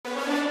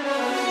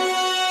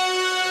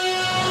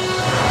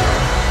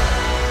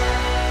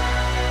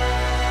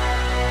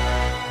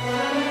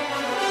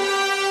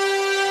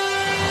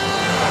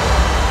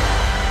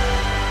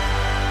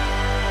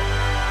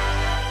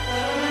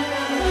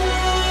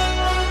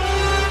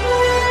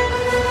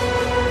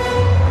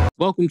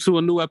Welcome to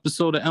a new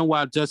episode of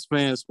NY Jets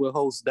Fans with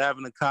hosts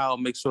Davin and Kyle.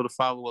 Make sure to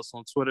follow us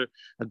on Twitter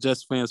at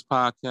Jets Fans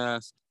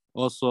Podcast.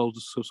 Also,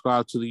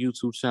 subscribe to the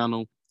YouTube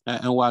channel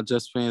at NY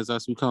Jets Fans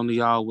as we come to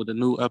y'all with a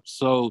new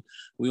episode.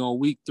 We on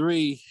week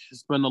 3.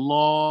 It's been a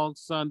long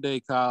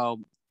Sunday, Kyle.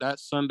 That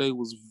Sunday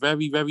was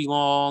very, very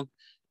long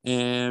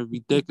and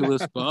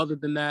ridiculous. But other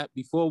than that,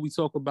 before we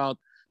talk about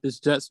this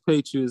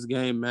Jets-Patriots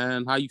game,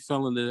 man, how you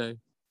feeling today?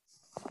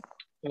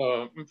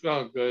 I'm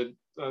feeling good.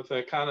 I was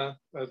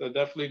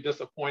definitely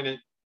disappointed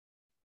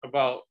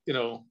about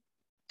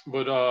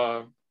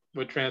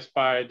what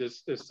transpired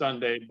this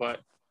Sunday,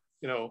 but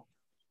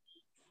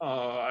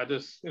I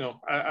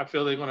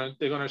feel they're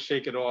gonna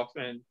shake it off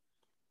and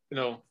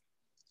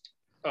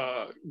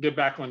get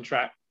back on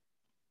track.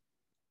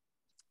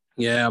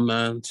 Yeah,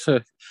 man.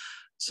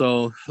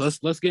 So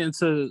let's get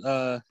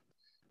into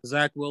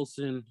Zach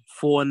Wilson,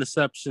 4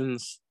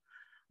 interceptions,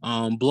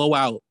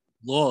 blowout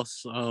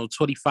loss,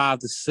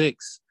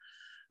 25-6.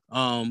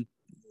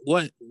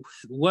 What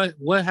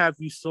have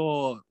you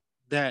saw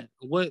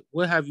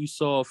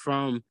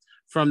from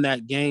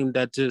that game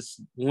that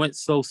just went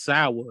so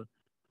sour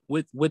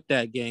with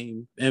that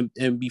game?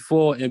 And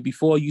before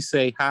you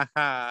say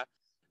I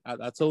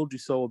told you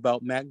so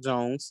about Mac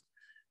Jones.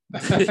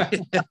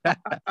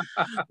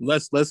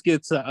 let's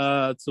get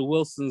to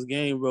Wilson's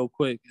game real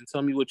quick and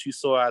tell me what you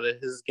saw out of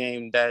his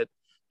game that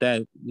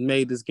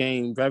made this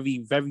game very,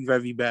 very,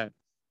 very bad.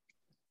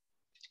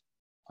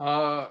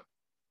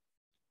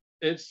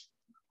 It's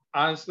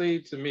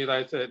honestly, to me,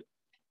 like I said,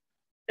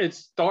 it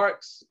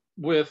starts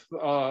with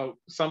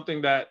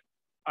something that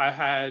I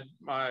had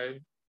my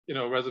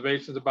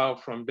reservations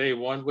about from day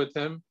one with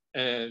him,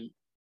 and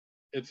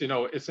it's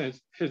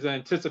his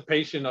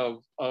anticipation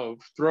of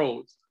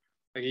throws.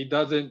 Like, he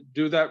doesn't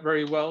do that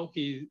very well.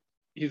 He's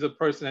a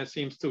person that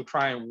seems to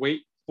try and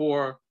wait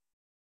for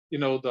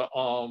the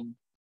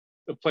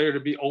player to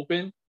be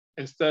open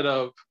instead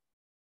of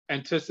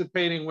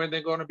anticipating when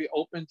they're going to be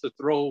open to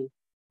throw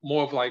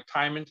more of like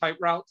timing type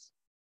routes.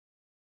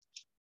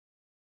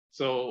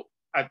 So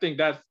I think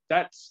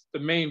that's the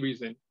main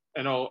reason.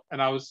 And I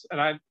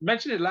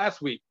mentioned it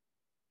last week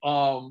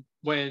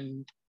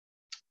when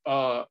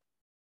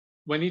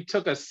he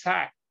took a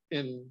sack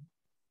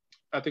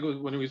I think it was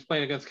when he was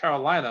playing against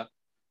Carolina,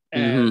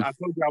 and I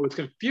told you I was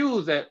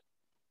confused at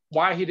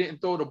why he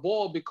didn't throw the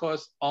ball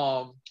because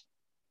I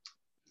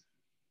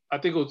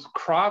think it was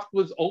Kroft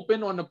was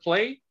open on the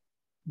play.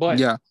 But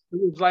yeah,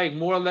 it was like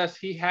more or less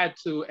he had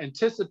to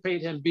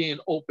anticipate him being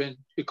open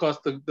because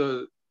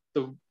the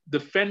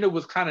defender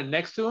was kind of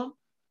next to him.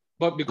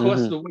 But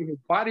because of the way his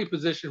body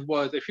position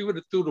was, if he would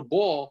have threw the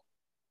ball,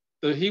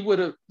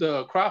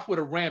 Kroft would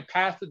have ran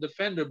past the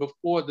defender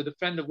before the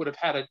defender would have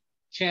had a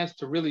chance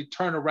to really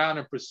turn around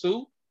and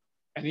pursue.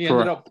 And he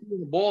ended up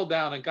putting the ball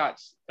down and got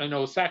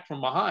sacked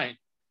from behind.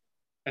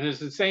 And it's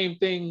the same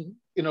thing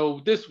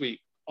this week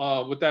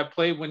with that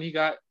play when he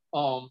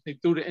threw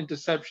the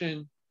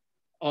interception.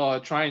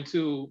 Trying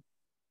to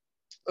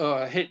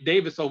hit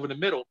Davis over the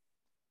middle.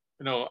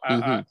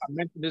 I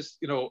mentioned this,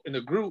 in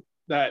the group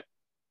that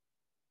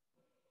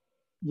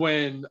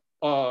when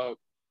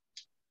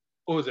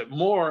Elijah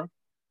Moore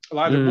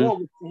was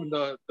on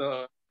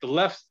the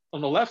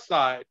left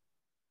side,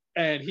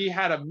 and he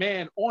had a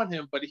man on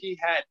him, but he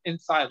had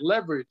inside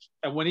leverage.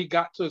 And when he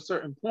got to a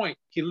certain point,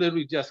 he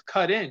literally just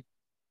cut in.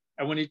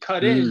 And when he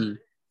cut in,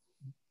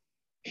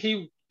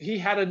 he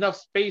had enough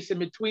space in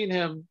between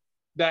him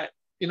that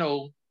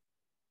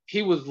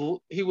he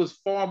was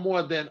far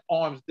more than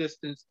arm's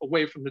distance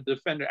away from the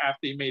defender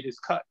after he made his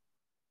cut.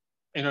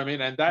 You know what I mean?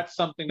 And that's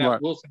something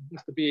that Wilson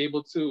has to be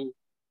able to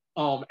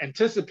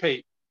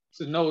anticipate,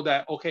 to know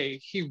that, okay,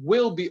 he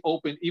will be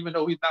open even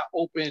though he's not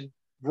open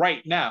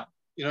right now.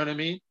 You know what I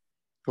mean?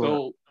 Correct.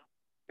 So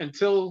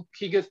until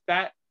he gets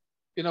that,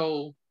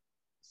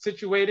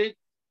 situated,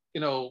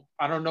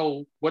 I don't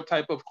know what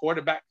type of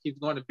quarterback he's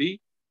going to be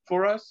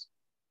for us.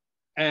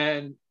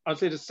 And I'll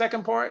say the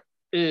second part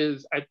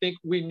is I think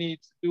we need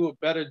to do a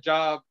better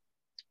job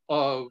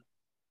of,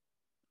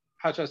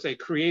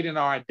 creating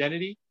our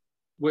identity,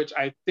 which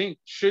I think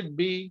should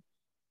be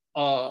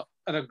an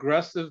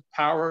aggressive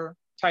power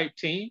type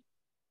team,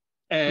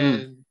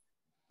 and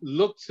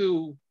look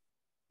to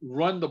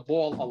run the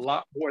ball a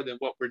lot more than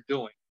what we're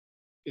doing.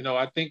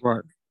 I think,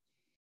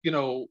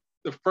 the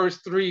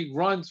first 3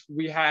 runs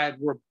we had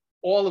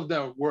all of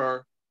them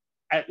were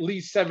at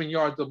least 7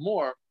 yards or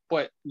more,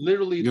 but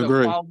literally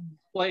following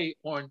play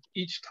on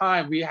each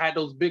time we had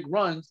those big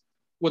runs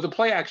with a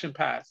play action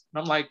pass.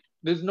 And I'm like,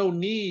 there's no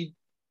need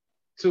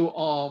to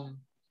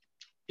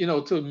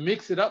to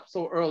mix it up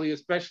so early,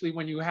 especially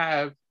when you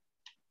have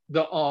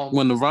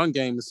when the run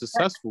game is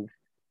successful.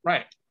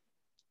 Right.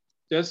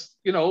 Just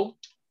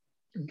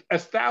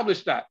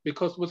establish that,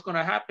 because what's going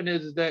to happen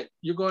is that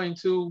you're going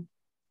to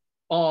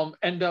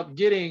end up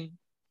getting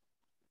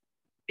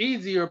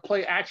easier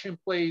play action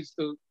plays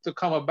to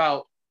come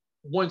about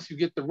once you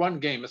get the run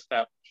game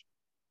established.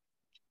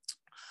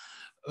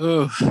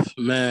 Oh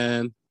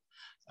man,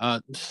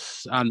 I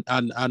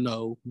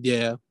know.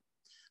 Yeah,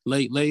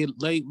 Lay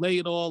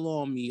it all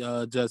on me,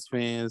 Jets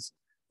fans.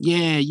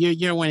 Yeah,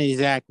 you're one of the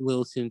Zach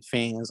Wilson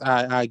fans.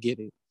 I get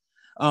it.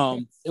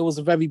 It was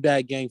a very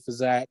bad game for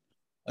Zach,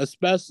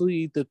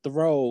 especially the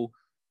throw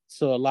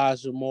to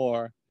Elijah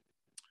Moore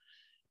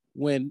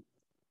when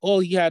all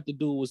he had to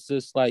do was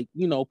just like,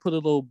 put a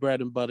little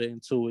bread and butter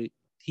into it.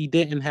 He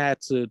didn't have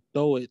to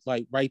throw it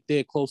like right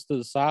there close to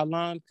the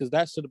sideline because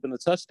that should have been a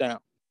touchdown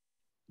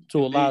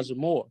to Indeed. Elijah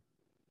Moore.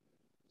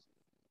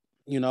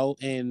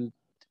 And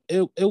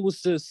it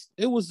was just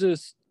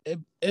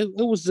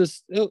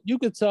you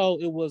could tell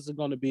it wasn't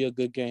going to be a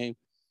good game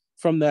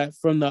from the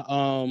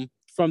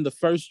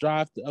first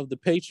drive of the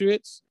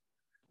Patriots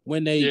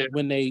when they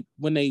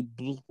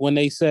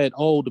said,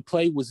 oh, the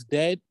play was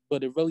dead,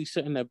 but it really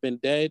shouldn't have been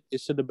dead. It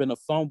should have been a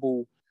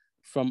fumble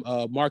from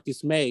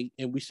Marcus May,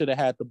 and we should have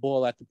had the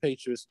ball at the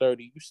Patriots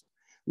 30.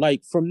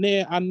 Like from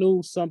there, I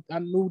knew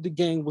the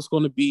game was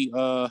going to be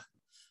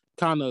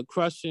kind of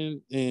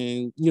crushing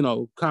and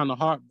kind of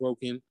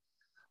heartbroken.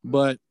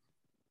 But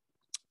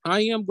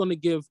I am going to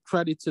give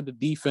credit to the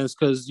defense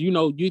because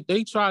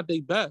they tried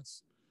their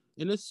best,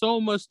 and there's so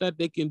much that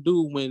they can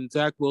do when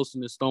Zach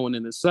Wilson is throwing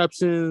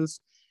interceptions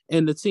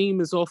and the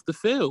team is off the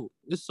field.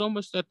 There's so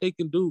much that they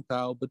can do,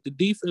 Kyle. But the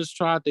defense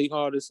tried their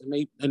hardest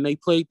and they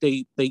played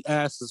they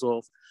asses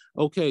off.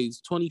 Okay, it's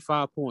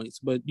 25 points,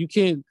 but you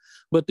can't.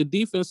 But the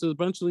defense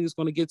eventually is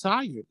going to get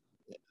tired,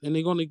 and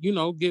they're going to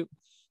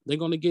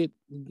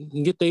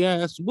get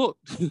their ass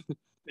whooped.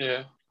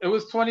 Yeah, it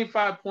was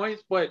 25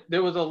 points, but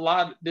there was a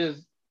lot.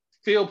 This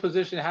field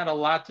position had a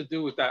lot to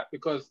do with that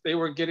because they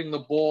were getting the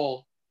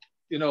ball,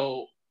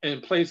 in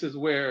places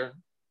where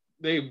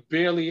they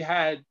barely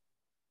had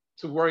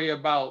to worry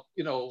about,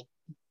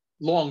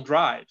 long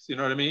drives. You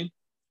know what I mean?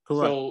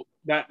 Correct. So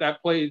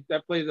that plays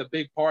a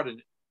big part in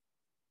it.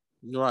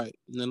 Right.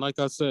 And then, like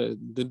I said,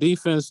 the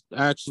defense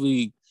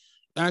actually,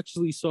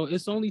 so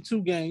it's only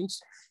 2 games,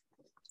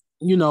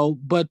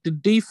 but the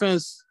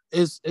defense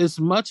is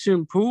much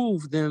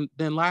improved than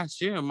last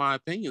year, in my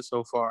opinion,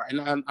 so far.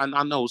 And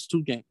I know it's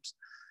 2 games.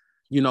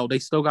 They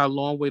still got a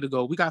long way to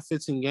go. We got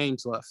 15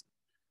 games left.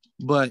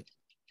 But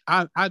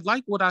I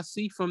like what I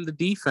see from the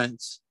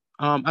defense.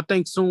 I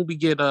think soon we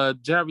get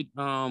Jerry,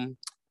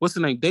 what's the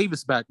name?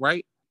 Davis back,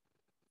 right?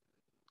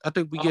 I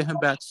think we get him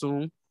back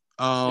soon.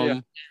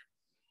 Yeah.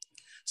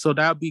 So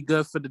that'll be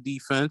good for the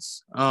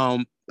defense.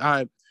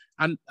 I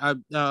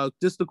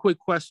just a quick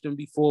question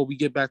before we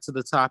get back to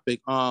the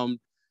topic.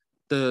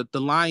 The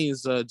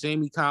Lions,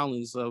 Jamie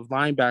Collins,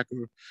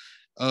 linebacker,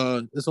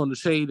 is on the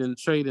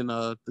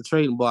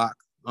trading block.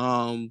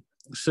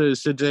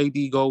 Should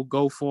JD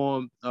go for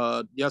him?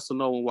 Yes or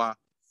no, and why?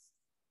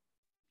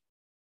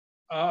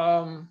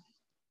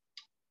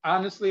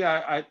 Honestly,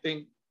 I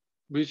think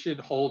we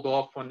should hold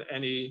off on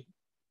any,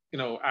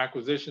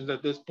 acquisitions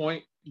at this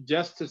point,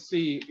 just to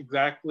see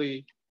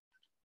exactly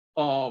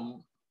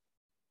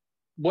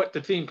what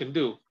the team can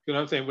do. You know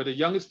what I'm saying? We're the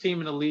youngest team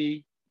in the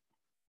league,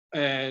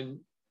 and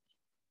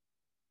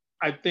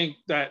I think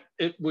that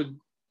it would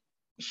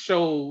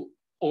show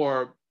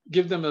or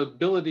give them the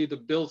ability to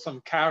build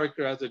some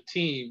character as a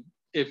team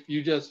if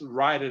you just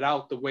ride it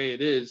out the way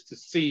it is to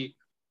see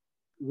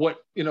what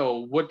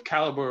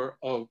caliber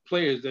of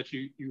players that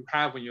you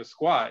have in your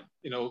squad,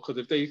 because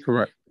if they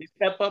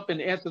step up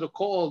and answer the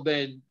call,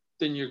 then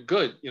you're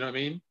good. You know what I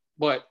mean?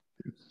 But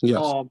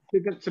yes.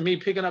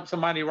 Picking up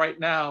somebody right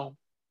now,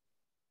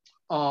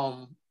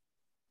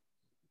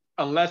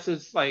 unless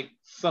it's like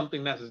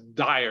something that's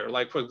dire,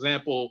 like for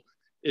example,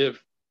 if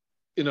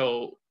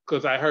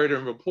because I heard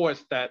in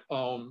reports that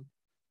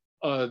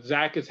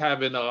Zach is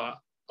having a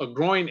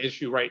groin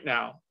issue right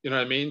now. You know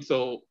what I mean?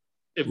 So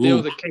if there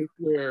was a case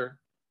where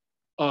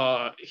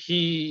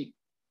he,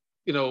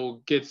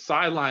 gets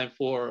sidelined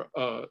for,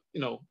 a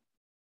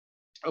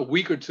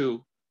week or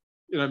two,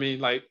 you know what I mean?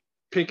 Like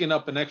picking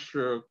up an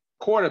extra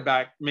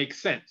quarterback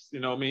makes sense, you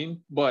know what I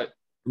mean? But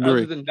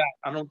other than that,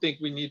 I don't think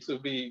we need to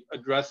be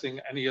addressing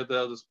any of the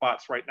other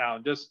spots right now.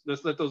 Just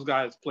let those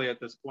guys play at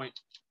this point.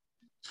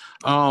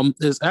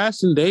 Is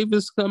Ashton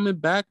Davis coming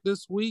back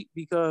this week?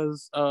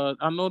 Because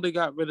I know they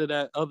got rid of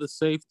that other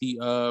safety,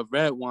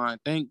 Redwine.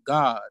 Thank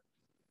God.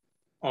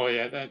 Oh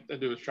yeah, that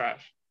dude was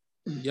trash.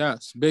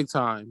 Yes, big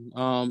time.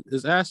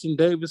 Is Ashton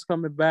Davis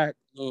coming back?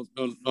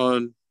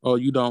 Or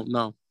you don't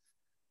know?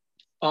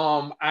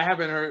 I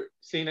haven't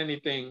seen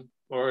anything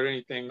or heard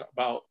anything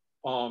about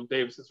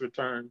Davis's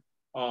return.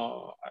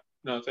 No,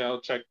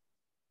 I'll check.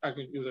 I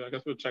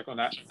guess we'll check on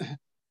that.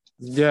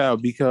 Yeah,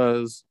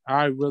 because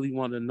I really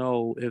want to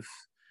know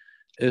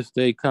if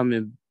they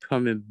coming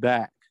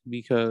back,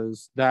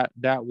 because that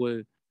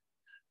would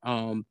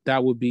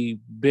be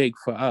big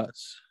for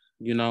us,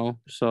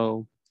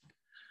 So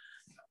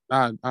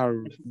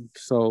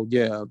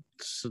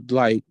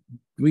like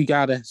we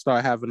gotta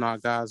start having our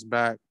guys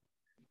back,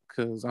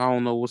 because I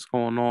don't know what's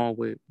going on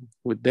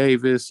with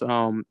Davis.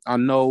 I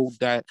know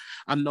that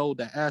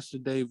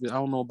Ashton Davis. I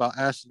don't know about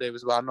Ashton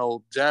Davis, but I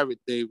know Jared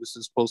Davis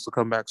is supposed to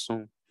come back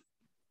soon.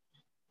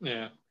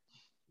 Yeah,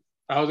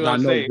 I was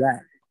gonna say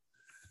that.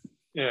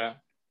 Yeah,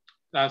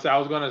 I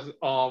was gonna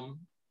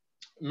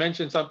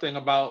mention something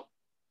about,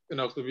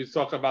 because we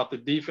talked about the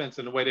defense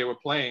and the way they were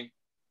playing.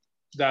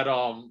 That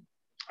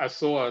I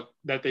saw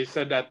that they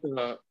said that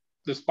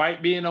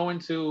despite being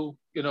 0-2,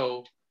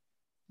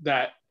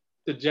 that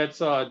the Jets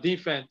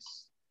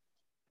defense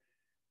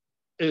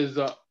is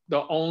the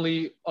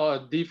only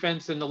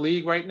defense in the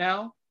league right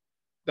now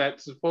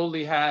that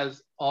supposedly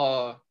has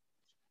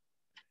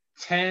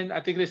 10,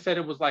 I think they said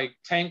it was like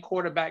 10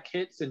 quarterback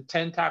hits and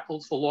 10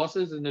 tackles for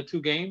losses in the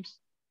 2 games.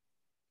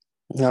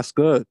 That's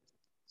good.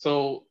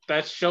 So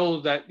that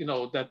shows that,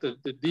 that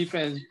the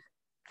defense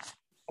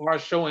are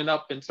showing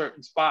up in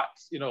certain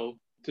spots, to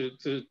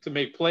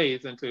make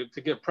plays and to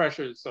get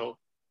pressures. So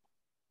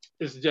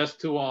it's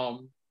just to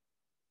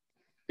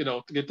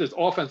to get this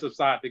offensive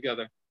side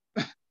together.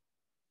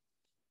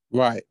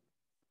 Right.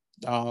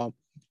 Let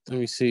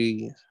me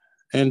see.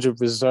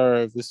 Injured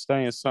reserve. It's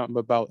saying something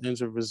about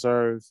injured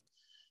reserve.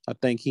 I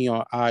think he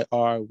on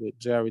IR with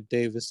Jared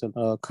Davis and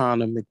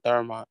Connor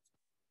McDermott.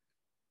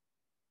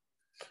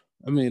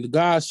 I mean, the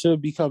guys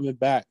should be coming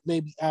back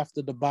maybe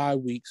after the bye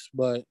weeks,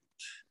 but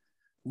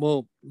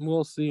we'll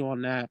see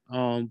on that.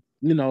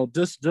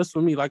 Just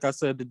for me, like I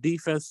said, the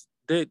defense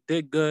did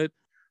good.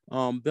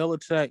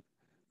 Belichick,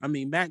 I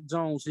mean, Mac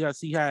Jones, he's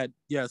going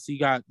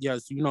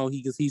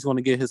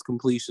to get his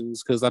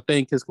completions, because I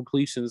think his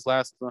completions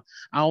last.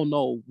 I don't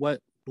know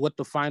what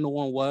the final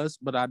one was,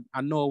 but I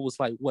know it was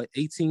like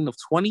 18 of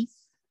 20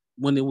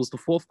 when it was the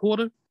fourth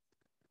quarter.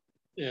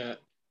 Yeah,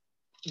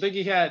 I think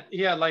he had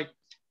like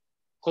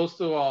close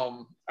to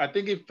I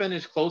think he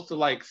finished close to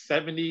like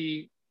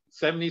 70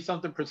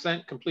 something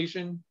percent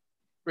completion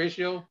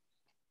ratio.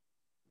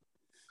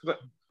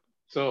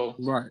 So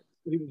right,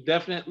 he was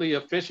definitely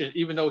efficient,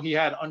 even though he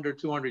had under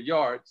 200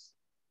 yards.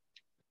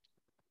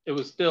 It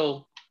was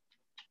still,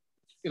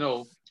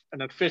 an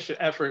efficient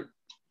effort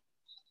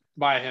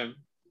by him,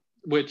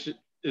 which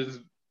is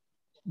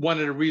one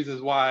of the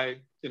reasons why,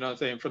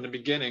 from the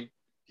beginning,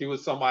 he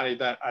was somebody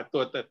that I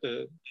thought that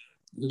the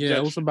Jets,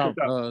 it was about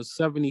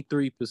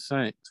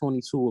 73%,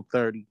 22 of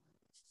 30.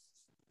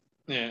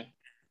 Yeah.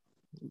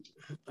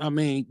 I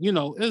mean,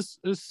 it's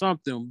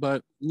something,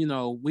 but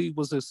we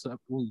was just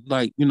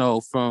like,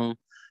 from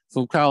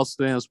Kyle's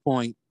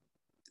standpoint,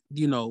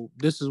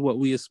 this is what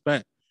we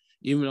expect.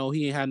 Even though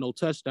he ain't had no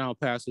touchdown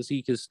passes,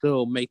 he can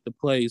still make the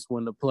plays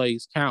when the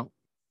plays count.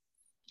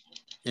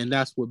 And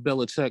that's what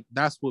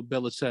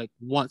Belichick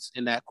wants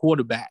in that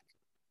quarterback.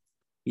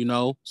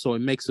 So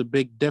it makes a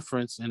big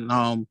difference. And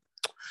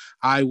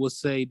I would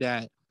say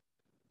that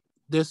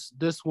this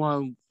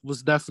one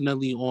was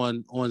definitely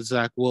on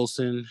Zach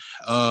Wilson,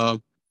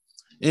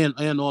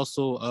 and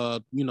also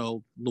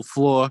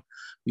LaFleur,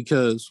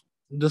 because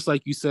just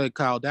like you said,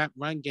 Kyle, that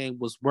run game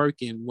was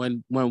working.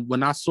 When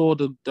I saw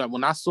the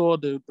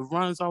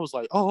runs, I was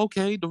like, oh,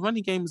 okay, the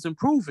running game is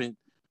improving.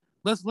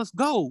 Let's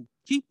go.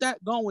 Keep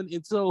that going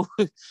until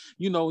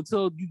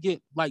until you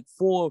get like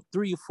 3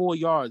 or 4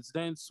 yards,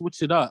 then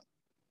switch it up.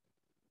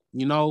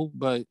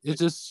 But it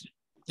just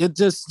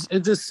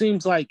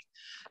seems like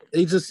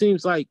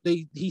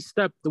he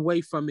stepped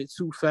away from it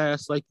too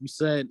fast, like you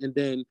said, and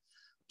then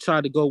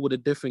tried to go with a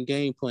different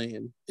game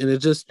plan, and it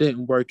just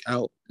didn't work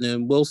out.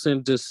 And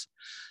Wilson just,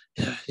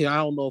 I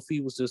don't know if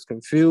he was just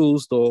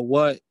confused or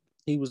what.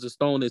 He was just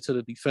throwing it to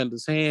the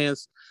defender's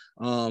hands.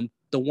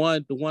 The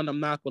one I'm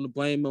not going to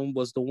blame him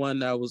was the one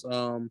that was,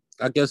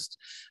 I guess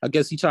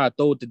he tried to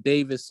throw it to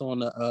Davis on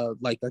the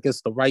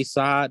the right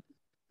side,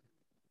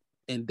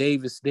 and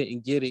Davis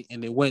didn't get it,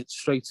 and it went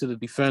straight to the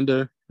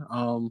defender.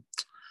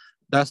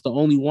 That's the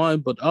only one,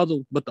 but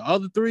the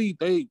other 3,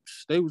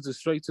 they was just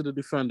straight to the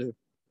defender,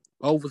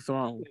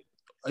 overthrown,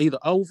 either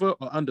over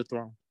or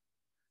underthrown.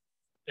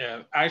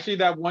 Yeah, actually,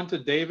 that one to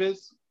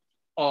Davis,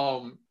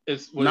 was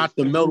not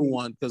the middle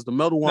one, because the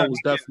middle one was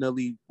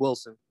definitely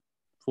Wilson.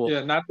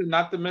 Yeah, not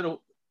the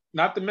middle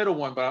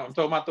one, but I'm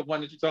talking about the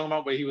one that you're talking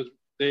about where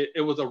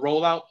it was a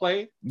rollout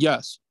play.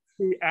 Yes,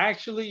 he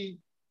actually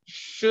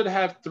should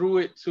have threw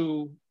it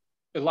to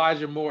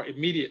Elijah Moore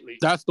immediately.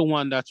 That's the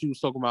one that you was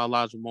talking about,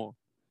 Elijah Moore.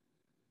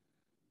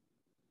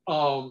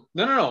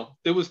 No.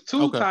 There was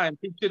 2 times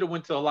he should have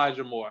went to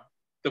Elijah Moore.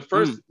 The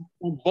first,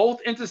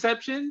 both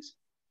interceptions,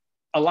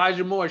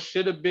 Elijah Moore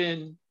should have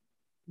been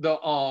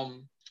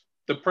the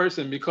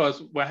person,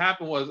 because what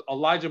happened was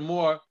Elijah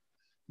Moore,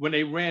 when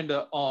they ran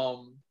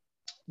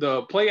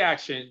the play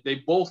action, they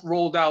both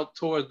rolled out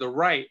towards the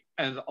right,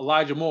 and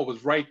Elijah Moore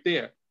was right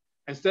there.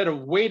 Instead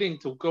of waiting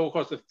to go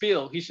across the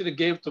field, he should have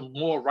gave to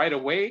Moore right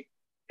away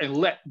and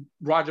let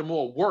Roger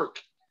Moore work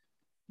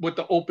with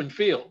the open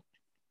field.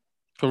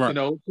 Correct.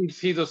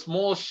 He's a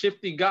small,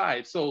 shifty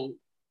guy, so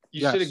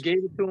you should have gave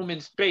it to him in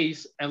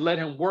space and let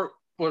him work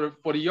for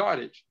the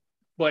yardage.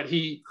 But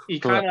he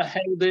kind of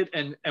held it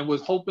and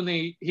was hoping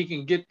he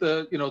can get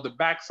the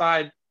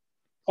backside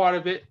part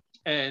of it,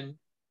 and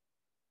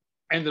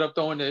ended up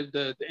throwing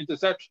the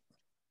interception.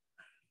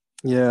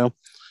 Yeah,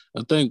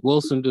 I think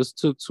Wilson just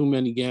took too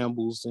many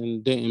gambles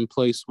and didn't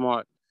play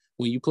smart.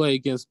 When you play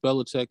against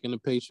Belichick and the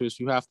Patriots,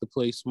 you have to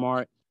play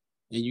smart.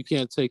 and you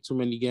can't take too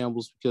many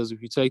gambles because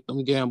if you take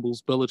them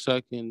gambles,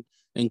 Belichick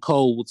and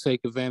Cole will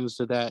take advantage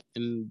of that,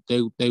 and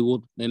they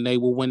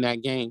will win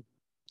that game,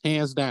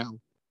 hands down,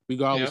 Yep.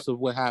 regardless of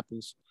what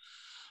happens.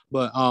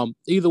 But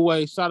either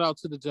way, shout out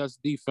to the Jets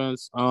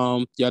defense.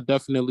 Yeah,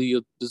 definitely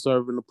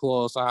deserving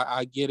applause.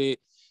 I get it,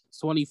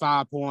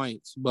 25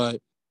 points, but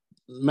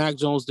Mac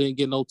Jones didn't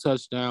get no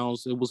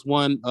touchdowns. It was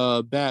one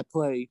bad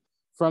play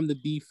from the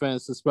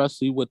defense,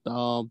 especially with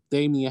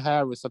Damian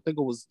Harris. I think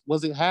it was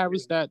it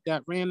Harris that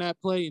ran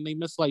that play and they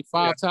missed like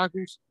 5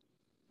 tackles.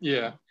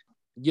 Yeah.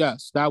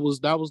 Yes, that was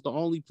the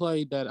only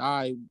play that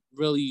I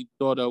really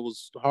thought that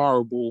was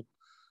horrible.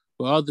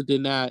 But other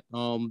than that,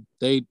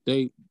 they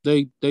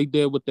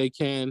did what they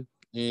can,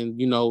 and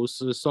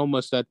there's so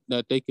much that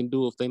they can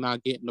do if they're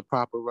not getting the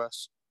proper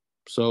rest.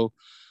 So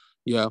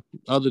yeah,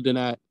 other than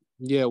that,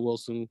 yeah,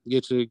 Wilson,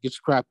 get your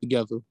crap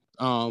together.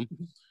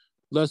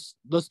 Let's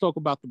talk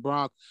about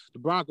the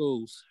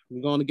Broncos.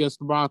 We're going against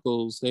the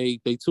Broncos. They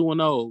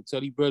 2-0.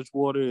 Teddy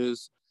Bridgewater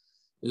is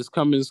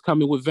coming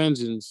with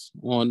vengeance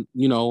on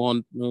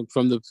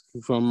from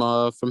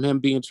him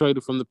being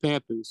traded from the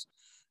Panthers,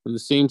 and it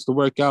seems to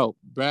work out.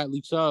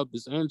 Bradley Chubb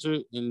is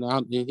injured, and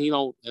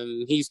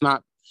he's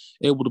not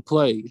able to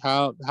play.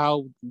 How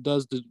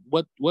does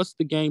what's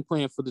the game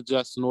plan for the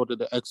Jets in order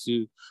to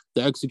execute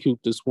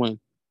this win?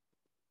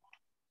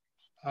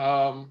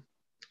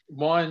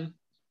 One,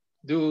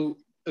 do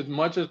as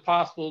much as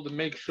possible to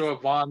make sure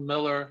Von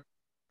Miller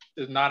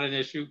is not an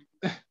issue,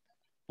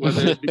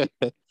 whether it be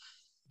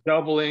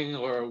doubling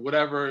or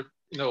whatever,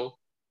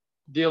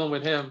 dealing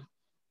with him.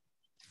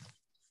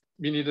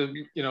 We need to,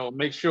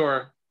 make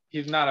sure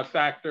he's not a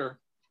factor,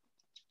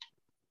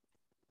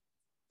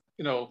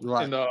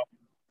 right.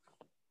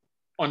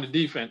 On the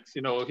defense.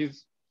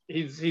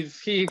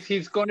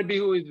 He's going to be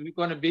who he's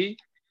going to be,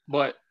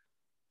 but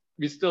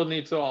we still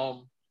need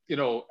to,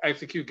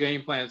 execute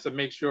game plans to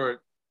make sure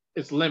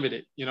it's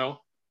limited.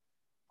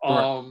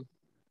 Right.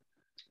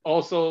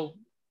 Also,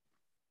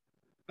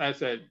 like I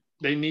said,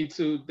 they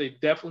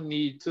definitely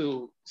need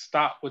to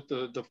stop with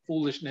the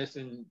foolishness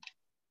and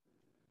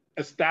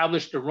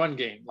establish the run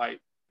game.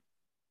 Like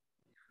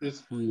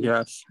this,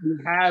 yes, you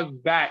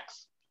have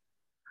backs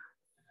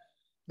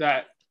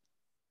that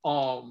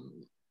that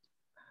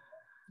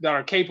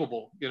are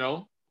capable,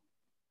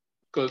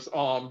 because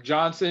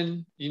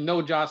Johnson,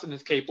 Johnson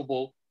is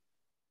capable.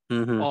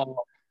 Mm-hmm.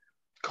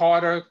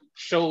 Carter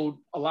showed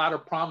a lot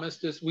of promise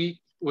this week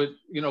with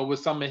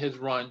some of his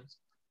runs.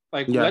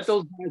 Like yes. Let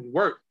those guys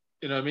work.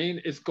 You know what I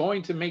mean? It's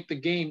going to make the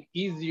game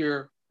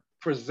easier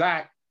for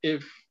Zach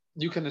if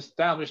you can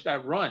establish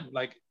that run.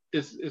 Like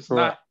it's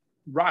not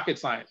rocket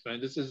science,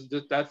 man.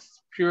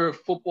 That's pure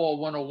football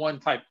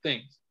 101 type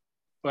things.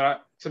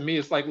 But to me,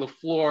 it's like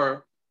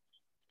LaFleur.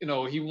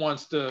 He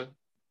wants to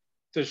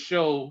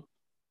show,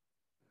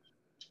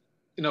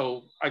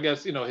 I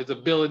guess his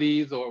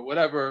abilities or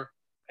whatever,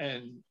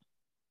 and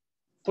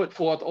put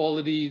forth all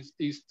of these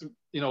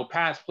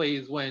pass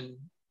plays when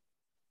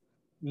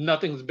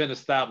nothing's been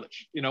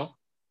established.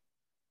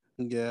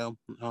 Yeah.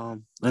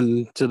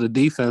 And to the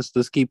defense,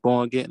 just keep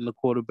on getting the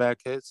quarterback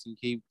hits and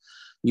keep,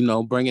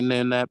 bringing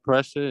in that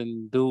pressure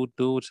and do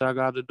what y'all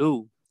got to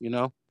do.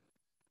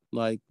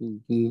 Like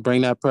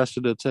bring that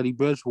pressure to Teddy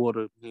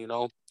Bridgewater.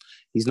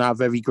 He's not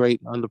very great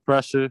under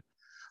pressure.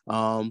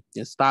 And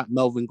stop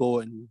Melvin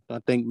Gordon. I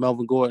think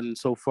Melvin Gordon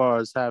so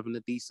far is having a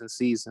decent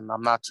season.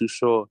 I'm not too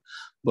sure,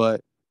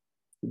 but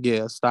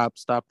yeah, stop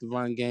the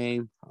run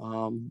game.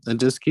 And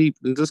just keep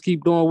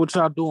doing what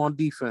y'all do on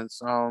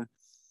defense.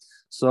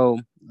 So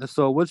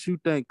what you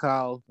think,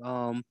 Kyle?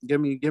 Give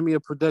me a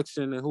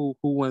prediction and who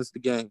wins the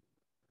game.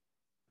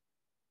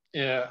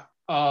 Yeah.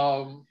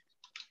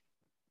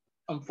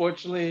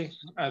 Unfortunately,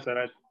 as I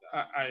said,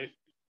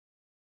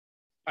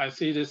 I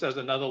see this as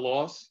another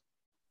loss.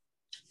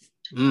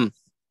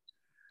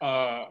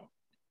 I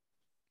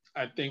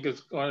think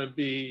it's going to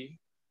be,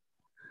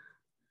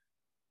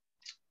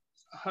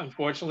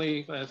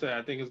 unfortunately, as I said,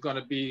 I think it's going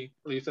to be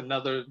at least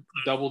another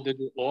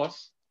double-digit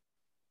loss.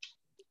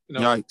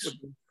 Yikes.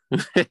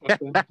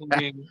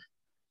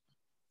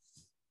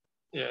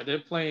 They're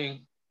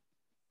playing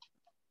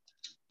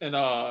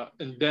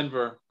in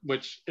Denver,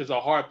 which is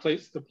a hard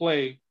place to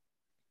play,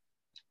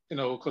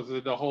 because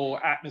of the whole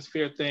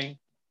atmosphere thing.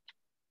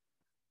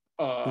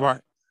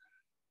 Right.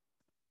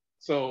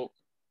 So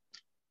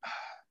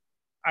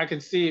I can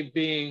see it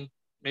being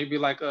maybe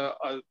like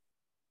a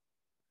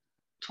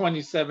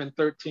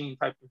 27-13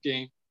 type of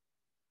game.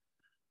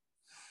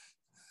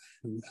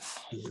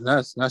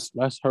 That's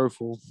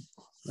hurtful.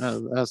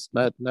 That's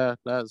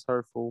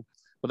hurtful.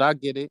 But I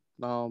get it.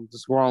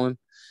 Just growing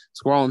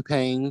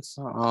pains.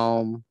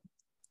 And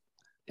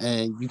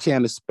you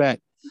can't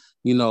expect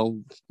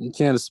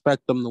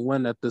them to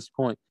win at this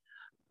point.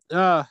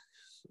 Oh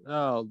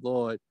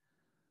Lord.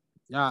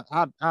 Yeah,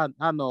 I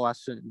know I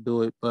shouldn't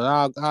do it,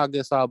 but I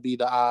guess I'll be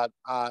the odd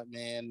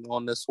man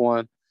on this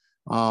one.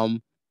 I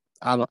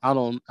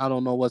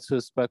don't know what to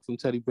expect from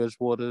Teddy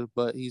Bridgewater,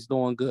 but he's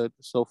doing good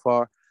so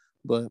far.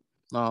 But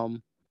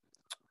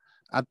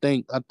I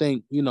think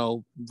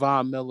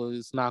Von Miller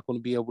is not going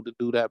to be able to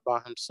do that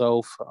by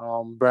himself.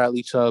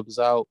 Bradley Chubb is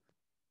out.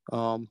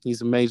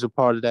 He's a major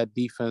part of that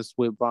defense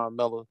with Von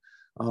Miller.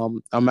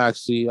 I'll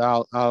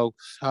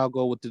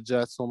go with the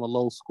Jets on a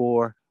low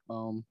score.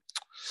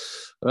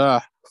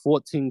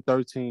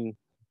 14-13,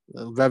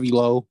 very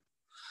low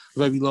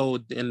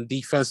in the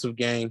defensive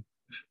game.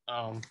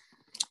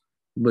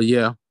 But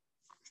yeah,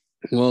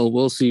 well,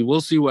 we'll see.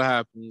 We'll see what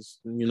happens.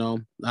 I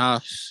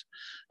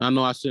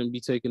know I shouldn't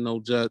be taking no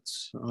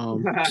Jets.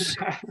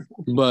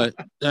 But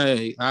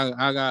hey, I'm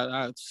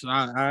gonna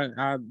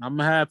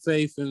have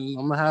faith, and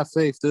I'm gonna have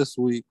faith this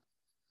week.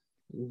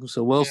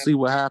 So we'll see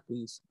what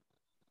happens.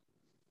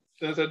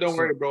 So don't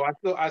worry, bro.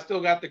 I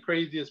still got the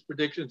craziest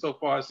prediction so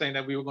far, saying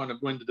that we were going to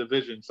win the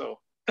division. So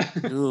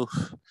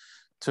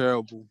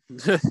terrible.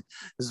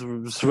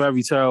 It's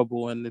very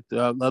terrible, and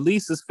at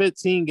least it's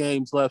 15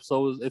 games left.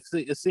 So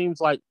it seems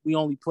like we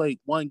only played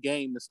one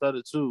game instead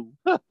of two.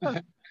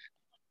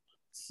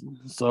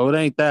 So it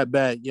ain't that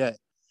bad yet.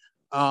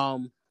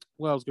 What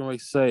I was going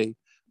to say.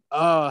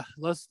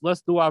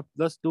 Let's do our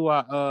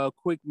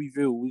quick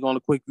review. We're going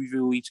to quick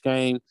review each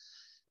game,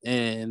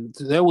 and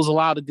there was a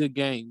lot of good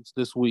games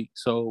this week.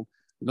 So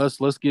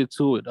let's get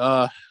to it.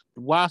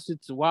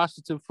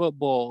 Washington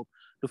football.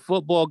 The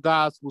football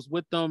gods was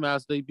with them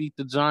as they beat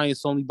the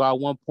Giants only by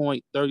 1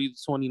 point,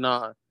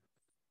 30-29.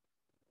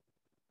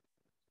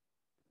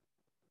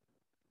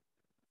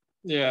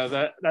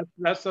 Yeah,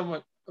 that's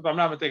somewhat. If I'm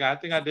not mistaken, I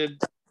think I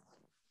did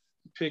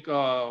pick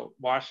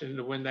Washington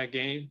to win that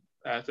game.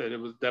 I said it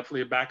was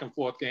definitely a back and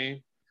forth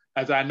game.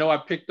 As I know, I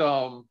picked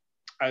I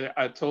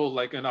told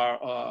like in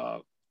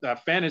our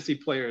fantasy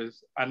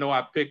players, I know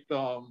I picked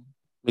McLaurin.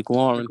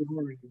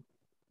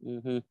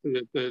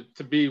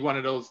 To be one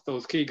of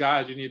those key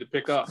guys you need to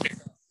pick up.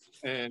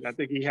 And I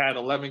think he had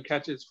 11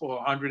 catches for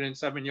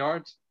 107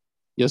 yards.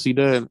 Yes, he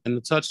did, and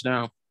the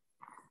touchdown.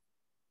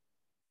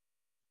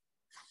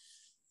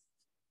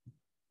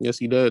 Yes,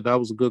 he did. That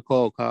was a good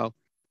call, Kyle.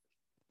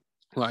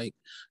 Like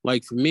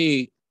for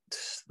me,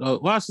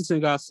 Washington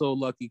got so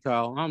lucky,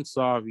 Kyle. I'm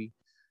sorry.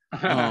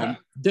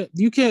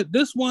 You can't.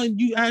 This one,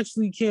 you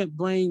actually can't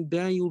blame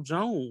Daniel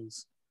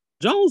Jones.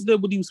 Jones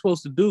did what he was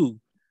supposed to do.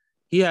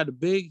 He had a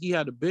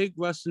big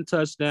rushing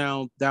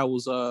touchdown that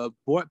was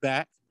brought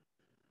back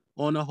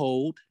on a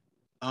hold.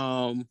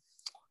 And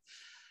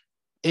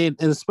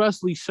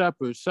especially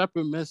Shepard.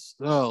 Shepard missed.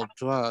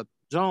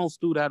 Jones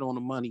threw that on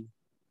the money.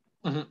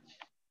 Mm-hmm.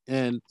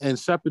 And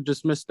Shepard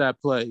just missed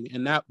that play,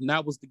 and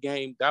that was the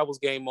game. That was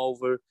game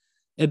over.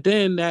 And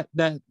then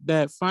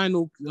that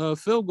final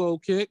field goal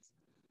kick,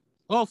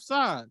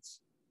 offsides.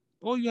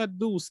 All you had to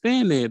do was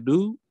stand there,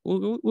 dude.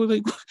 What's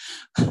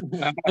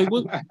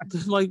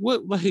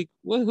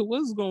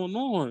going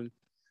on?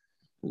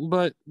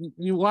 But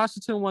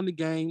Washington won the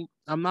game.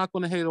 I'm not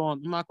gonna hate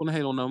on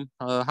them.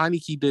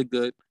 Heineke did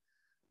good.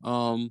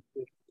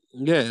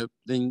 Yeah,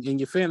 and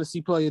your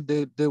fantasy player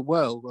did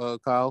well,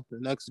 Kyle,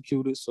 and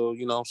executed. So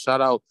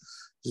shout out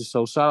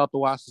to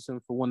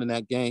Washington for winning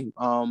that game.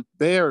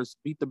 Bears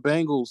beat the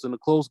Bengals in a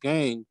close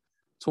game,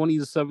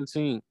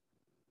 20-17.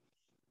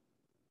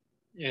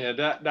 Yeah,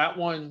 that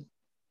one.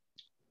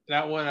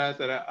 I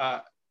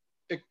said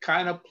it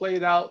kind of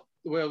played out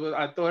where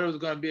I thought it was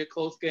going to be a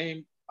close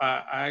game.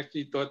 I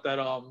actually thought that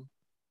that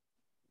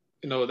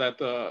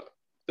the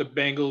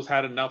Bengals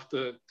had enough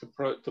to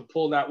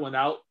pull that one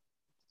out.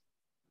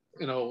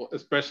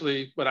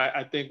 Especially, but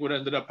I think what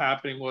ended up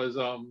happening was,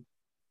 I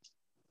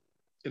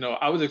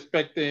was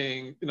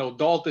expecting,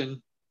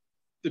 Dalton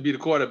to be the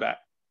quarterback,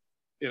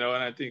 and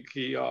I think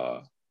he, he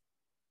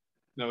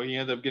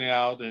ended up getting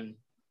out, and,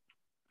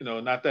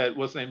 not that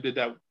what's name did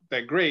that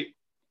great.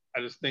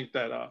 I just think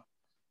that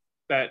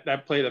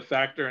that played a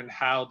factor in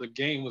how the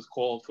game was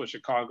called for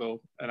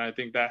Chicago, and I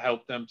think that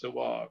helped them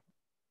to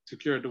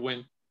secure the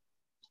win.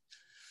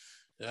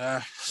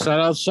 Shout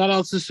out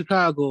to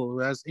Chicago,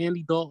 as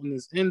Andy Dalton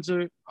is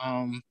injured.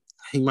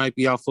 He might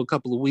be out for a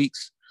couple of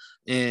weeks,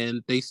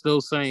 and they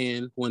still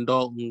saying when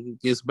Dalton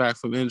gets back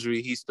from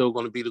injury, he's still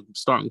going to be the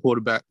starting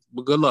quarterback.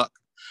 But good luck.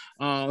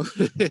 But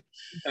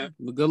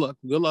good luck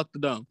to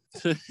them.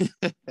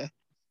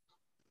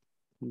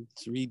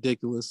 It's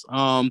ridiculous.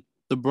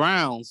 The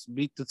Browns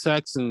beat the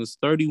Texans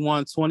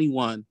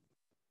 31-21.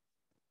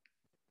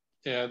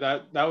 Yeah,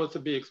 that was to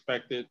be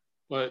expected,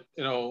 but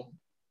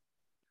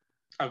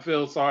I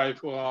feel sorry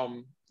for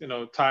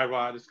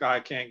Tyrod. This guy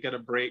can't get a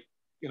break.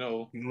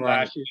 Right.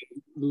 Last year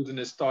losing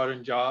his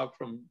starting job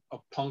from a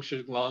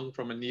punctured lung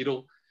from a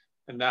needle,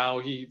 and now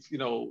he's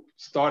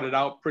started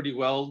out pretty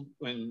well.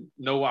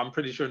 I'm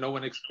pretty sure no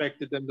one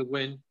expected them to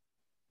win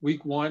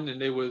week one,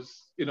 and they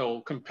was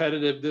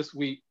competitive this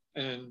week,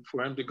 and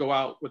for him to go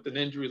out with an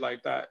injury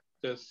like that,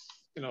 just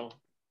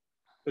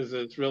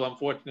it's real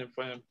unfortunate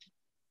for him.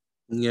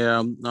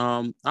 Yeah,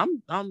 I'm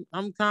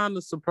kind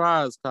of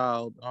surprised,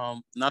 Kyle.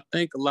 And I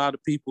think a lot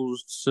of people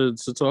should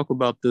talk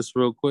about this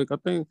real quick. I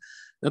think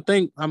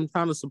I'm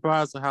kind of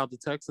surprised at how the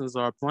Texans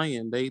are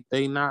playing. They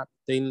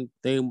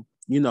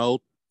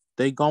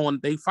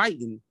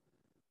fighting,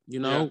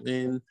 Yeah.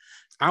 and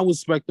I would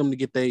expect them to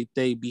get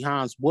they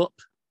behinds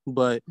whooped,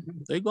 but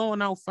they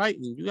going out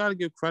fighting. You got to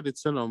give credit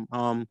to them.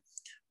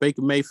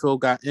 Baker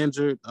Mayfield got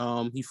injured.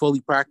 He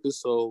fully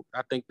practiced, so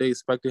I think they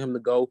expected him to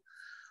go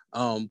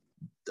on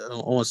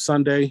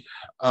Sunday.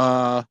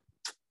 Odell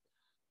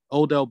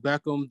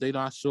Beckham, they're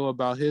not sure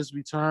about his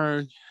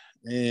return,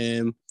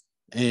 and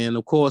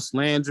of course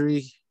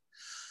Landry,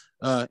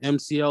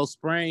 MCL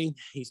sprain.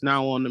 He's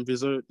now on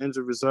the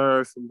injured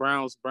reserve from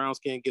Browns. Browns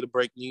can't get a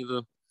break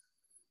neither.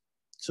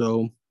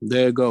 So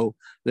there you go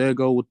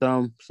with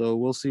them. So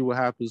we'll see what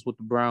happens with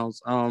the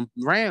Browns.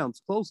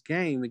 Rams close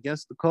game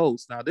against the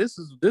Colts. Now this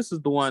is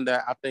the one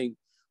that I think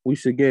we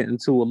should get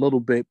into a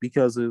little bit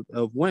because of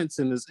Wentz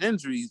and his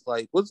injuries.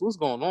 Like what's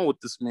going on with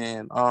this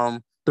man?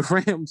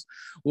 The Rams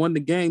won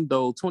the game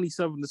though,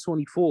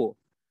 27-24.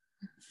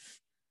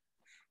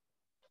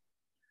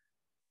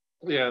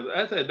 Yeah,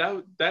 I said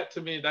that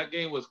to me, that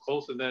game was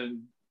closer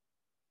than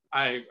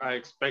I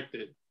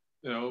expected,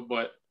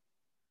 but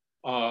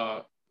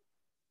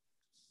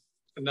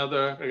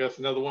another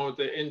one with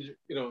the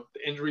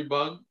injury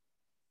bug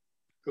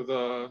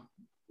because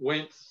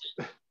Wentz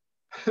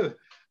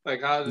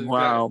like how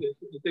wow.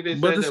 they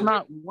but it's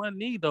not one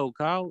knee though,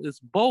 Kyle. It's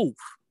both.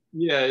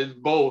 Yeah, it's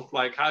both.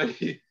 Like how do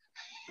you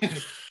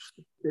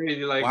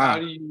crazy? Like wow. How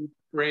do you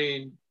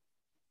sprain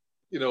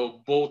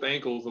both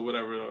ankles or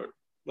whatever?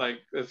 Like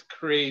it's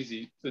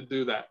crazy to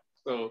do that.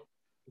 So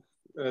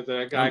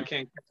that guy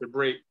can't catch a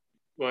break.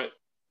 But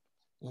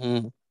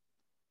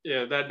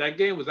yeah, that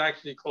game was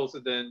actually closer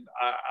than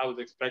I was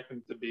expecting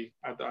it to be.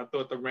 I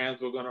thought the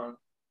Rams were gonna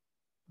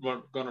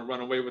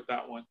run away with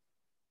that one.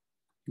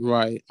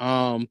 Right.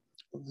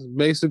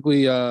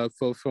 Basically,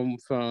 from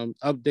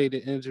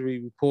updated injury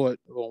report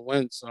on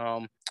Wentz,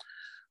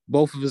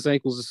 both of his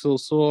ankles are still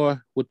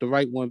sore, with the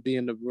right one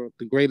being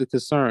the greater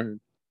concern.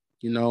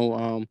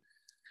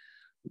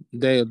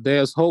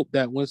 There's hope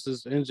that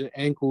Wentz's injured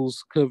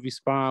ankles could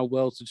respond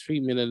well to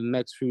treatment in the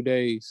next few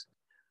days.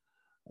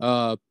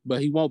 But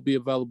he won't be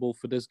available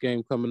for this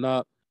game coming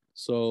up.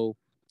 So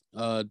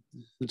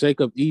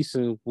Jacob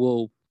Eason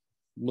will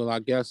I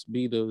guess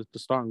be the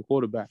starting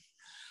quarterback.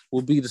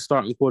 Will be the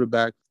starting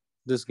quarterback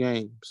this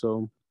game.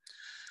 So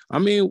I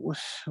mean,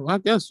 I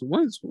guess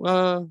Wentz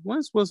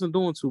wasn't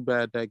doing too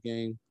bad that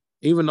game,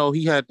 even though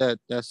he had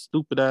that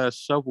stupid ass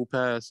shovel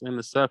pass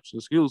interception.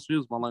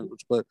 Excuse my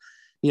language, but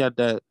he had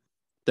that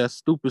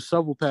stupid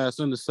shovel pass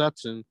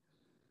interception.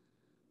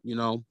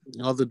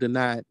 Other than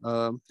that,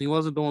 he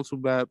wasn't doing too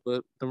bad.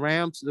 But the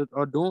Rams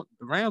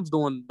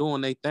doing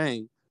their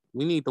thing.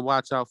 We need to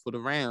watch out for the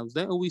Rams.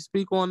 Didn't we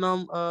speak on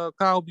them,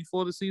 Kyle,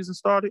 before the season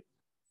started?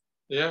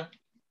 Yeah,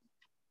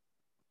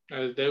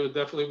 they were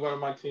definitely one of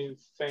my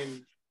teams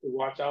saying to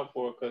watch out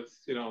for because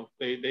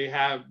they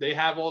have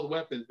all the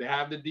weapons. They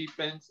have the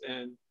defense,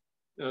 and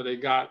they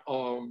got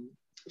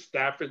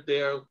Stafford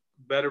there,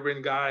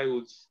 veteran guy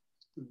who's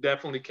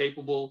definitely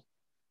capable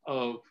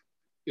of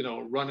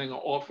running an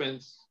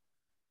offense,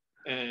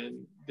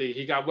 and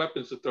he got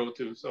weapons to throw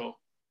to. So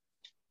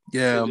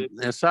yeah,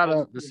 and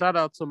shout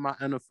out to my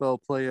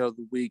NFL Player of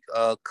the Week,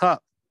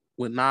 Kupp,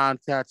 with 9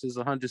 catches,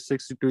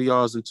 163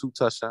 yards, and 2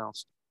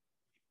 touchdowns.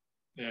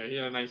 Yeah, he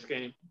had a nice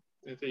game.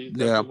 He's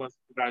definitely one of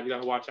the guys you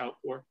got to watch out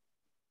for.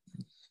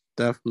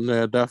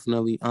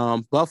 Definitely.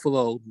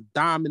 Buffalo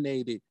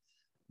dominated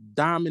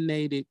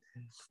the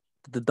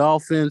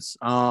Dolphins.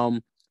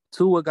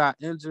 Tua got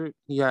injured.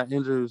 He got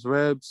injured his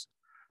ribs.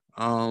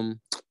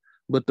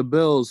 But the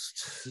Bills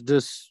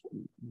just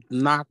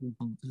knocked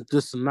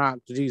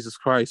Jesus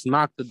Christ,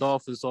 knocked the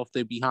Dolphins off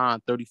their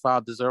behind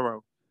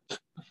 35-0.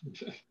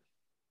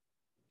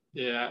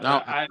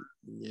 Yeah,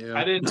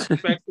 I didn't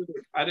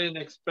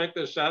expect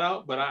a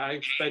shutout, but I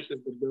expected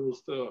the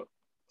Bills to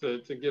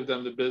give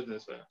them the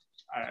business.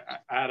 I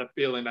had a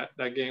feeling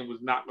that game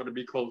was not going to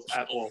be close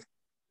at all.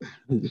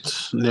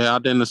 Yeah, I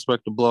didn't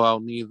expect a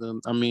blowout neither.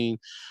 I mean,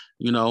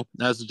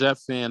 as a Jet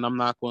fan, I'm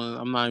not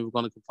even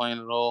going to complain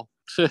at all.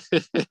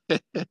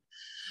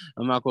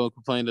 I'm not going to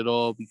complain at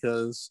all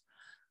because,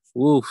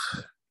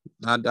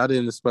 I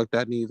didn't expect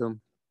that neither.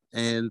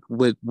 And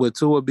with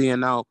Tua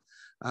being out,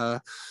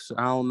 I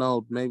don't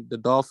know. Maybe the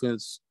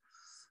Dolphins.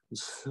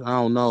 I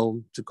don't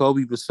know.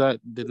 Jacoby Brissett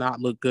did not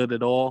look good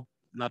at all,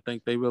 and I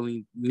think they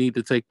really need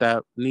to take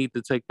that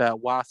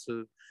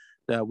Watson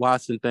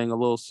thing a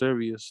little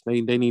serious.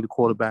 They need a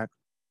quarterback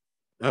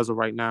as of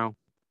right now.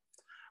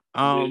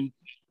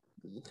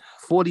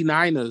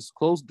 49ers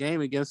close game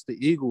against the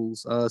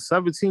Eagles,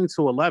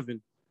 17-11.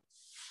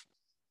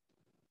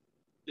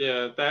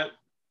 Yeah,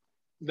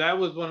 that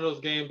was one of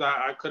those games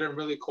I couldn't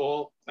really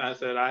call. I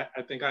said I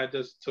think I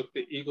just took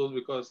the Eagles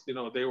because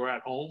they were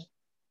at home,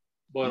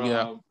 but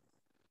yeah.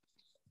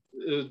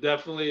 It was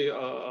definitely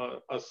a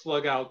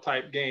slug out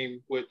type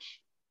game,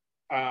 which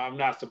I'm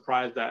not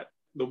surprised at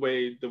the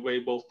way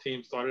both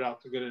teams started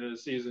out to get into the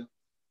season.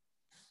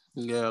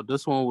 Yeah,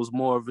 this one was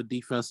more of a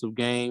defensive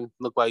game.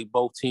 Looked like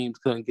both teams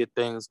couldn't get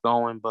things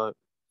going, but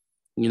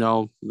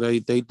they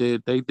did their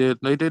thing.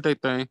 They did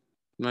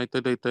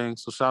their thing.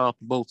 So shout out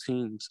to both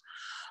teams.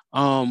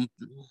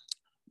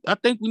 I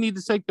think we need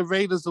to take the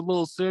Raiders a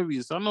little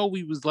serious. I know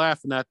we was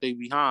laughing at they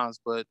behinds,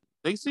 but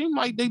they seem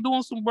like they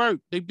doing some work.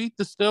 They beat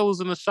the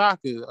Steelers in a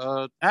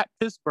shocker at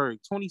Pittsburgh,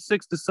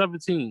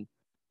 26-17.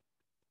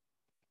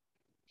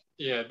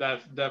 Yeah,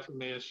 that's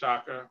definitely a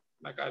shocker.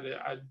 Like I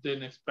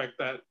didn't expect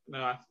that.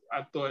 I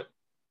thought,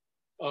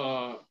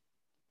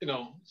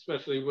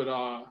 especially with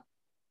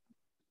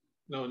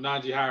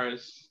Najee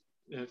Harris,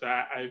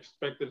 I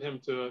expected him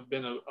to have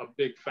been a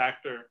big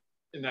factor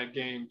in that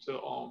game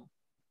to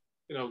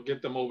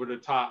get them over the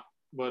top.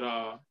 But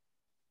I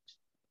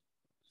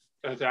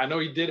know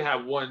he did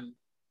have one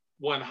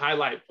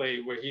highlight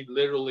play where he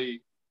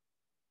literally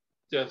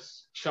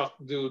just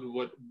chucked dude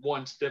with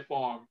one stiff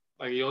arm.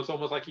 Like it was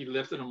almost like he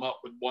lifted him up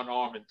with one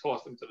arm and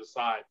tossed him to the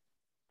side.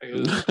 Like,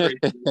 it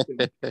was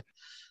a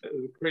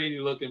crazy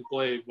looking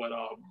play. But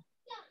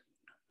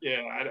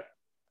yeah,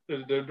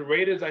 the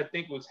Raiders, I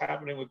think what's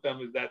happening with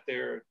them is that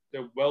they're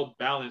well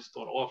balanced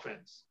on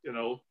offense.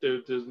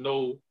 There's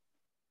no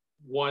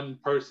one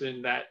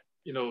person that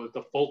is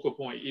the focal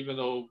point. Even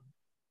though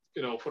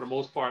for the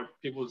most part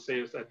people would say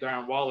it's that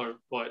Darren Waller,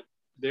 but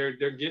they're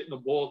getting the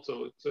ball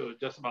to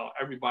just about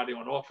everybody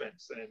on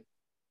offense, and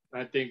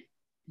I think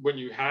when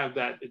you have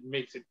that, it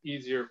makes it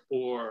easier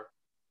for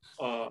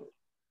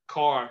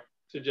Carr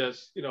to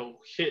just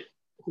hit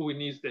who he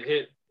needs to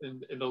hit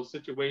in those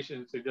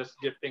situations to just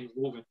get things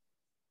moving.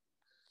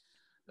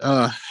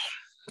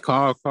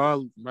 Carr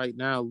right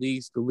now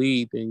leads the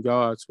lead in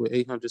yards with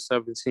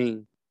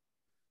 817.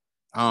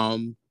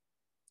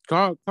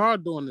 Carr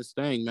doing this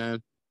thing,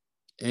 man,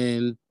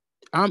 and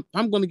I'm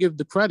gonna give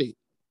the credit.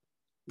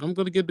 I'm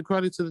gonna give the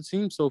credit to the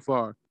team so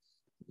far.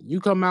 You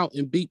come out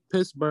and beat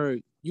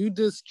Pittsburgh, you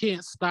just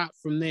can't stop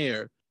from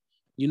there.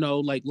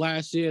 Like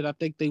last year, I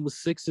think they was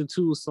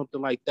 6-2 or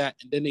something like that,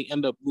 and then they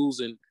end up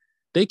losing.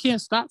 They can't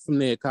stop from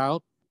there,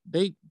 Kyle.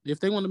 If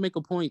they want to make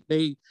a point,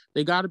 they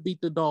got to beat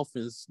the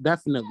Dolphins.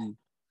 Definitely,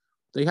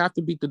 they have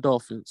to beat the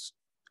Dolphins,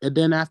 and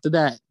then after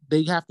that,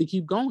 they have to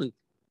keep going.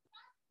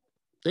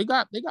 They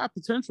got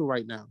potential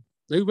right now.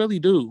 They really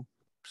do.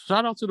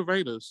 Shout out to the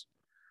Raiders.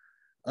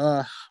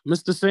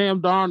 Mr.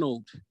 Sam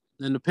Darnold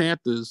and the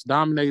Panthers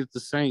dominated the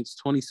Saints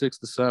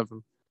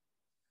 26-7.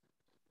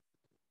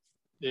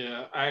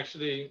 Yeah, I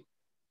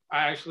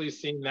actually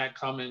seen that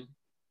coming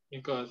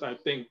because I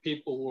think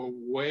people were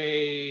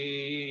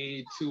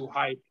way too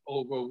hyped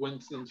over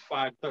Winston's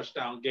 5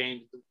 touchdown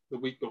games the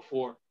week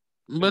before.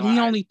 But he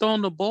only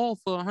thrown the ball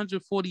for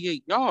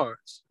 148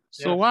 yards.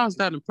 So why is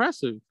that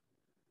impressive?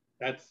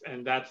 That's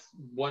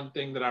one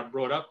thing that I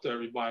brought up to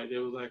everybody. They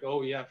was like,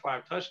 "Oh, he had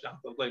 5 touchdowns."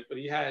 I was like, "But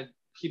he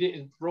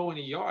didn't throw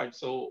any yards."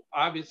 So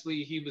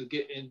obviously he was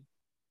getting,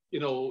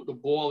 the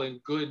ball in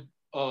good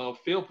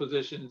field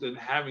positions and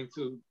having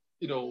to,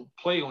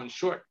 play on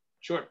short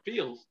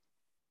fields.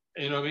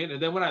 You know what I mean?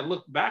 And then when I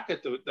look back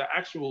at the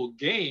actual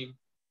game,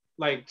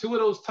 like 2 of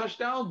those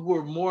touchdowns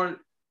were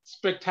more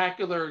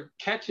spectacular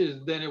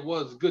catches than it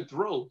was good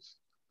throws.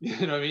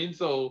 You know what I mean?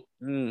 So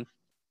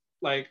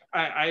like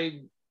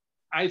I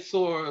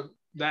saw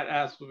that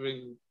aspect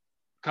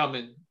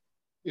coming,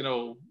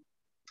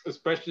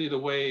 especially the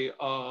way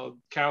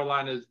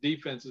Carolina's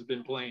defense has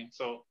been playing.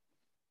 So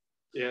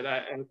yeah,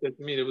 that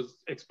to me it was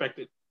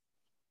expected.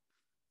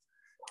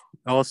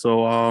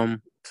 Also,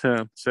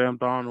 Sam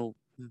Darnold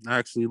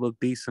actually looked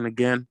decent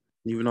again,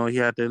 even though he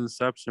had the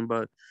interception.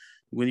 But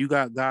when you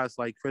got guys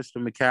like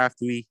Christian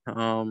McCaffrey,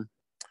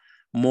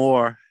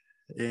 Moore,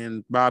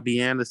 and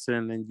Robbie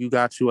Anderson, and you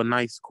got you a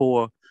nice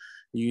core,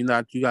 you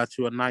got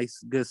you a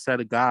nice good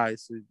set of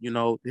guys.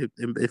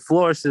 It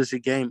flourishes your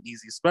game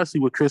easy,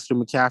 especially with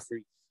Christian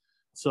McCaffrey.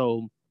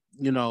 So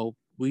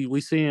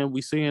we seeing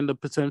the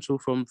potential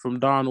from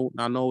Darnold.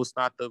 I know it's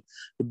not the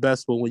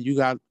best, but when you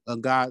got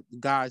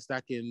guys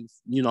that can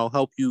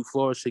help you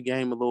flourish your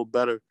game a little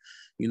better,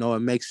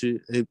 it makes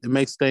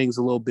things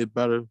a little bit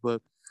better.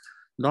 But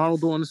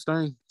Darnold doing this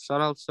thing.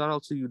 Shout out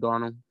to you,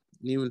 Darnold.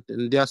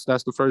 And yes,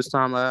 that's the first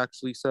time I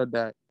actually said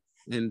that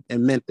and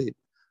meant it.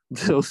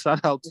 So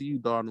shout out to you,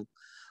 Darnold.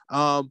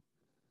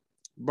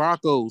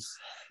 Broncos,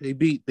 they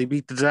beat the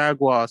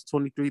Jaguars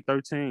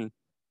 23-13.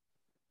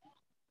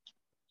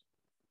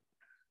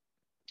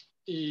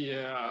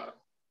 Yeah,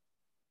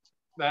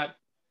 that,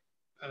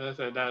 as I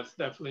said, that's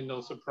definitely no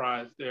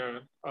surprise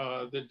there.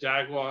 The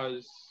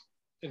Jaguars,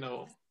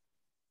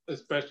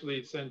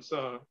 especially since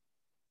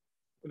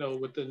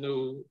with the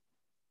new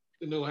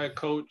head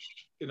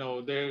coach,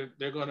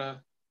 they're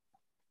gonna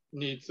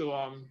need to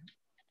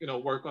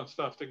work on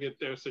stuff to get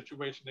their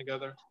situation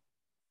together.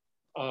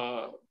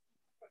 I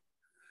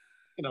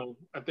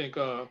think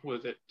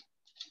was it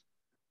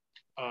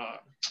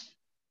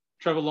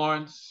Trevor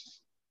Lawrence,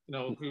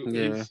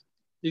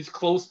 he's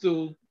close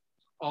to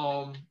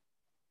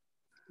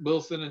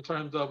Wilson in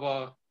terms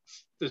of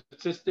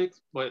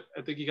statistics, but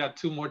I think he got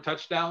 2 more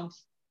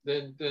touchdowns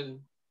than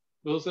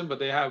Wilson, but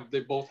they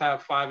both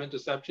have 5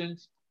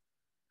 interceptions.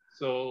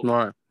 So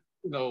right.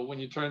 When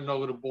you turn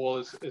over the ball,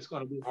 it's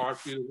going to be hard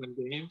for you to win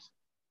games.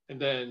 And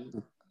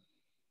then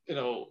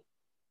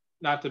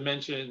not to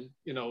mention,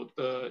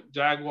 the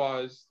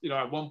Jaguars,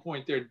 at one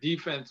point their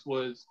defense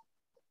was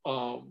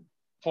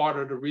part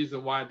of the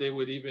reason why they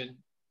would even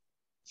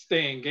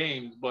stay in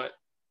games, but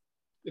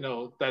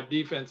that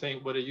defense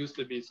ain't what it used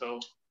to be. So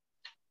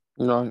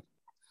right,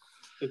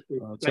 it's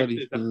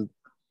Teddy, expected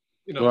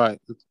that, right,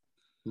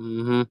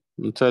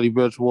 Teddy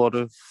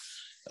Bridgewater,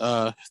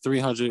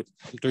 300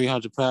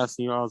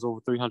 passing yards, over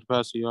 300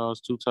 passing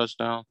yards, 2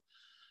 touchdowns.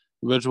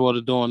 Bridgewater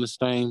doing this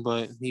thing,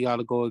 but he got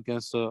to go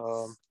against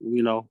us,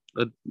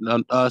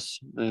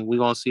 and we're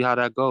gonna see how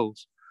that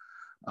goes.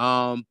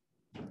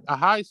 A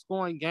high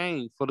scoring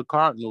game for the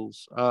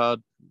Cardinals.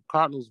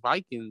 Cardinals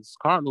Vikings.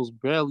 Cardinals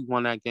barely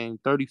won that game,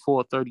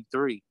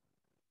 34-33.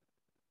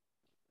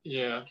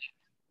 Yeah.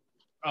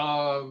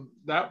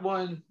 That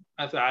one,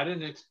 I said I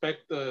didn't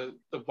expect the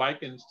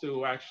Vikings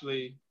to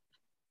actually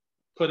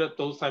put up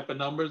those type of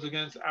numbers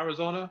against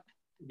Arizona,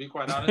 to be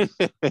quite honest.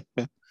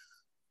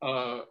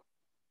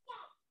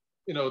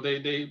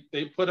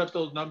 They put up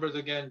those numbers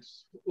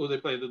against who they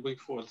played the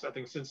week for. I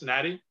think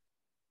Cincinnati.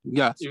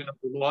 Yes. Even though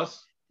they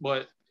lost,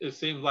 but it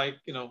seems like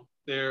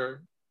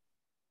their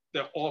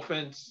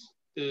offense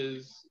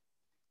is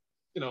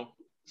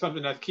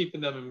something that's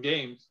keeping them in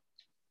games,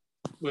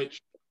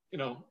 which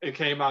it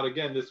came out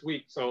again this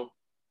week. So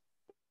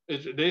they're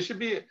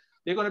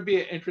going to be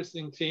an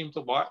interesting team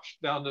to watch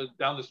down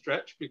the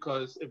stretch,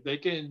 because if they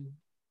can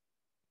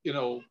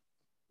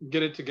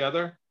get it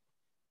together,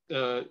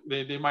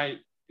 they might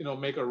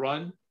make a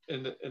run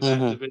in that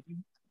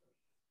division.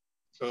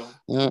 So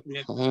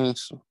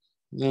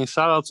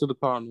shout out to the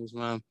Cardinals,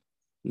 man.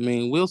 I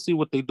mean, we'll see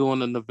what they do in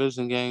the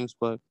division games,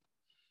 but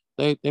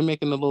they're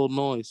making a little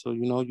noise, so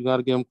you got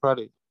to give them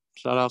credit.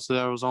 Shout out to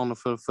Arizona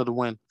for the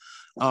win.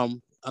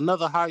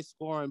 Another high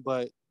scoring,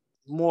 but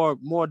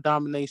more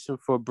domination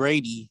for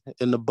Brady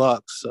in the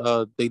Bucks.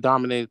 They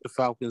dominated the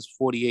Falcons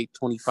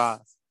 48-25.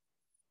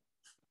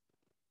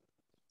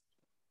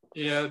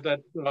 Yeah,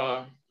 that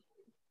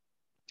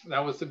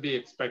was to be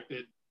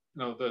expected.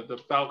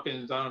 The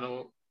Falcons, I don't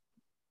know.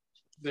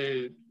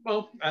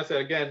 I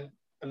said again,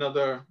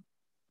 another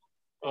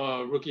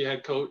rookie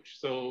head coach,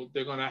 so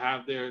they're gonna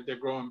have their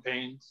growing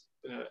pains.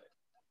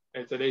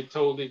 And so they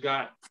totally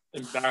got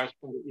embarrassed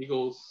by the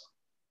Eagles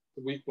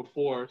the week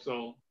before.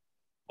 So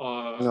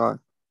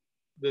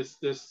this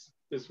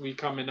week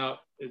coming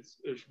up, it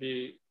should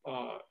be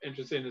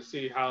interesting to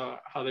see how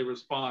they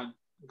respond,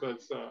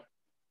 because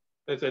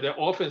they said their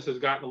offense has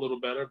gotten a little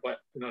better, but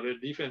their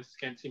defense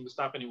can't seem to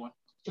stop anyone.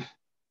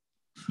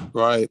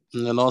 Right,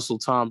 and then also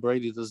Tom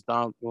Brady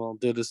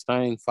did his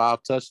thing,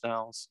 5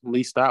 touchdowns. At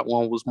least that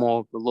one was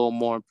a little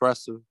more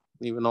impressive,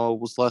 even though it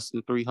was less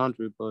than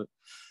 300. But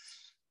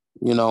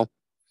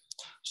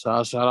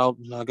shout out,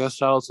 I guess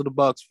shout out to the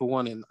Bucks for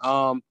winning.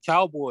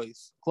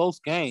 Cowboys, close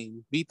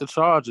game, beat the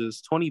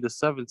Chargers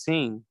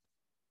 20-17.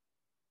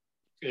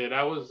 Yeah,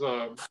 that was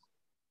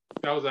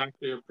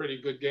actually a pretty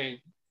good game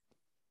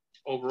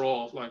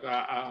overall. Like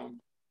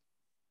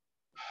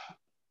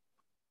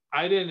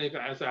I didn't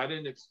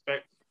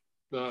expect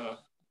the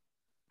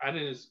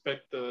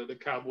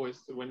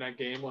Cowboys to win that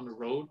game on the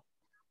road.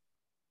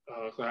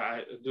 So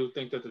I do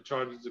think that the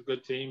Chargers are a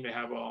good team. They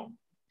have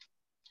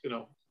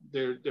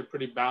they're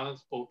pretty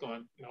balanced both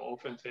on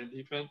offense and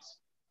defense.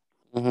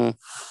 Mm-hmm.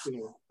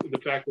 The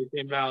fact that it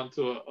came down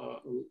to a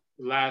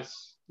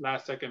last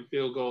second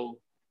field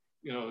goal,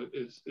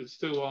 it's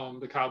to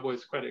the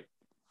Cowboys' credit.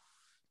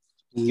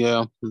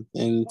 Yeah,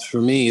 and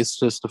for me, it's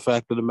just the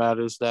fact of the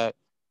matter is that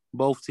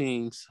both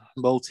teams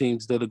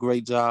did a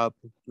great job.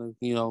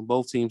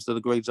 Both teams did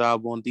a great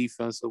job on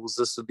defense. It was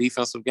just a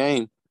defensive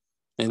game,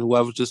 and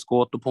whoever just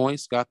scored the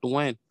points got the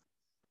win.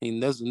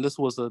 And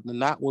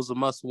that was a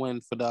must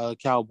win for the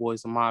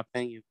Cowboys, in my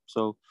opinion.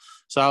 So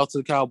shout out to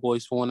the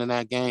Cowboys for winning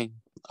that game.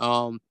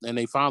 And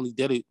they finally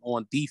did it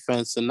on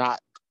defense and not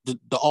the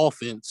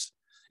offense.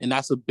 And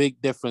that's a big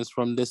difference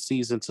from this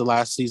season to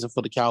last season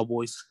for the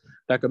Cowboys.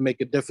 That could make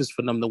a difference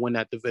for them to win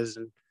that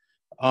division.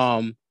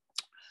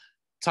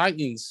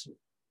 Titans,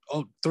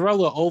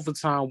 thriller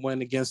overtime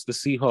win against the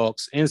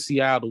Seahawks in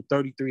Seattle,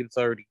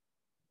 33-30.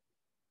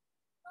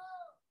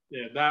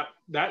 Yeah,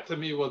 that to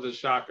me was a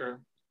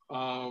shocker.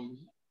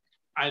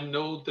 I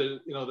know that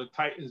the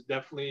Titans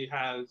definitely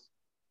has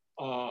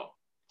a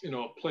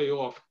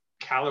playoff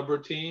caliber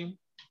team.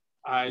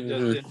 I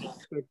just didn't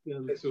expect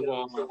them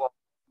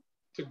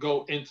to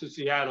go into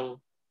Seattle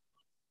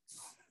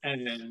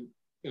and then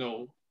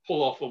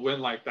pull off a win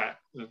like that.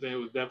 It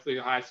was definitely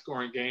a high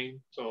scoring game.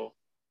 So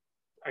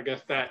I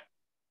guess that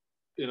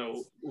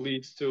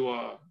leads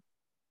to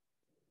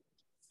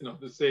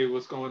to say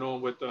what's going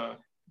on with the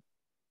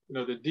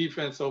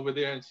defense over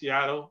there in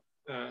Seattle.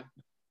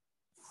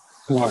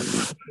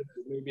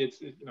 Maybe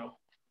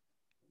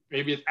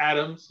it's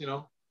Adams.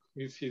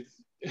 He's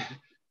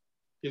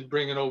he's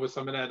bringing over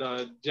some of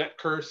that jet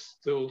curse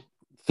to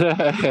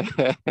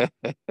Seattle,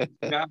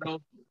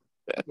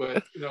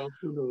 but who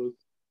knows?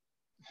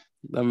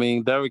 I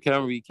mean, Derrick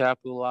Henry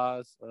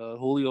capitalized.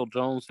 Julio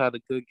Jones had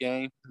a good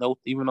game. No,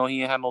 even though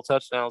he ain't had no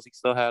touchdowns, he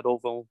still had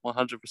over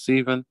 100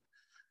 receiving.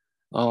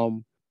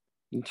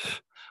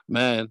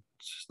 Man,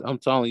 I'm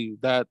telling you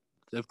that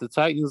if the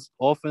Titans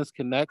offense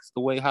connects the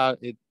way how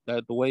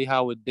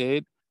it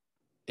did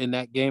in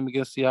that game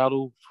against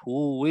Seattle,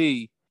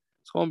 ooh-wee,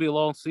 it's gonna be a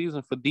long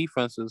season for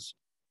defenses.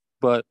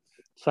 But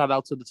shout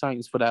out to the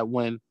Titans for that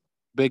win.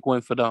 Big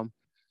win for them.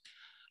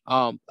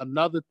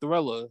 Another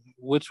thriller,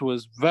 which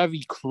was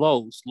very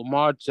close.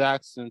 Lamar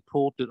Jackson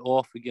pulled it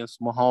off against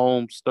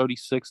Mahomes,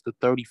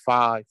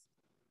 36-35.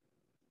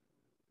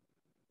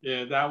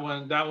 Yeah, that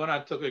one I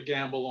took a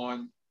gamble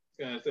on.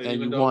 Say, And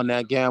even you though, won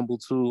that gamble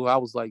too. I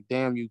was like,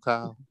 damn you,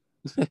 Kyle.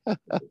 I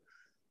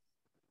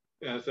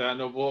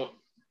know.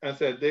 I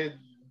said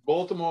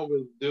Baltimore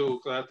was due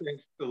because I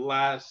think the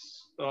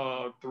last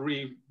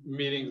three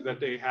meetings that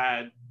they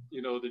had,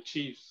 the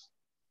Chiefs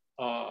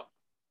uh,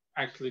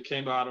 actually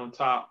came out on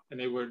top, and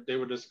they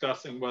were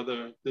discussing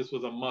whether this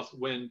was a must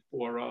win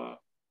for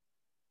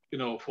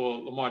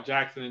Lamar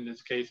Jackson in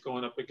this case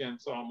going up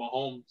against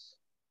Mahomes,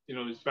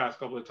 these past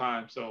couple of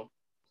times. So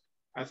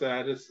I said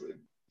I just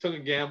took a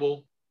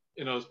gamble,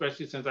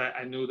 especially since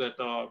I knew that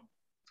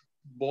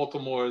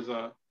Baltimore's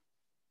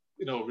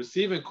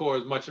receiving core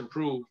is much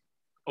improved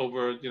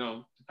over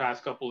the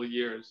past couple of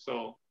years.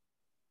 So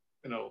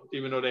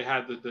even though they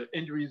had the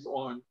injuries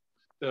in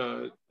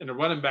the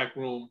running back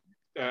room,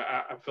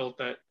 I felt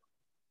that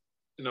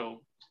you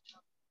know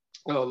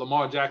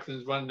Lamar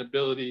Jackson's running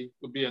ability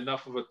would be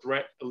enough of a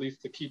threat, at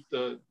least to keep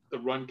the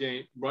run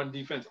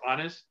defense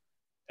honest,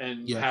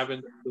 and Yes.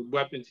 having the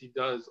weapons he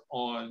does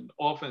on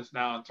offense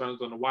now in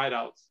terms of the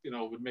wideouts,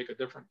 would make a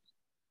difference.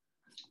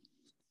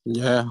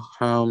 Yeah.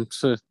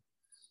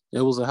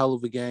 It was a hell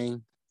of a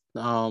game.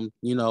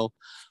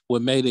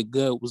 What made it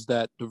good was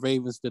that the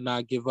Ravens did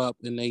not give up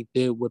and they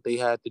did what they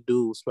had to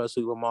do,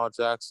 especially Lamar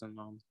Jackson.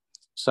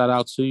 Shout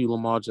out to you,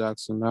 Lamar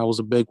Jackson. That was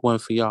a big win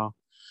for y'all.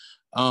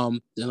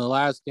 In the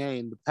last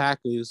game, the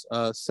Packers,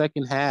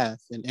 second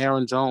half, and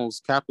Aaron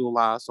Jones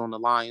capitalized on the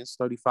Lions,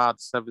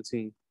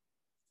 35-17.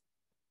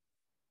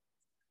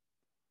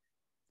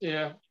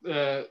 Yeah,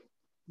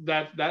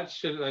 that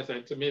should, like I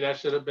said, to me, that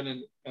should have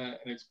been an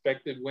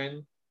expected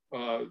win,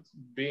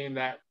 being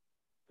that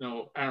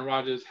Aaron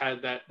Rodgers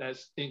had that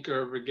stinker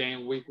of a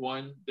game week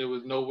one. There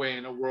was no way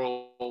in the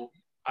world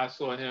I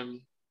saw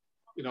him,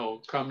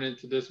 coming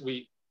into this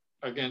week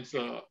against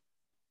a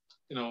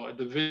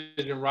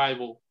division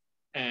rival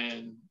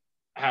and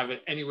have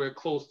it anywhere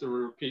close to a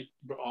repeat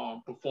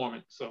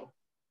performance. So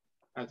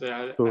I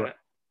said Correct.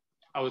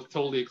 I was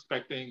totally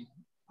expecting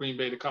Green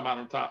Bay to come out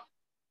on top.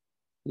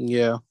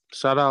 Yeah.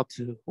 Shout out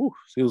to,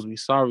 excuse me,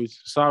 sorry.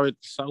 Shout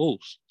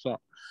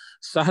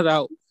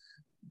out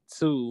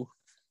to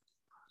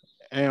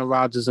Aaron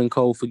Rodgers and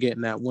Cole for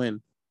getting that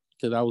win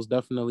because that was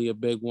definitely a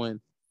big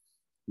win.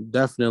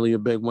 Definitely a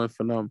big win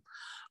for them.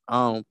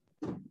 Um,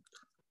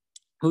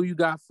 who you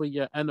got for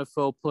your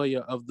NFL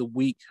Player of the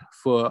Week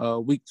for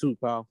week 2,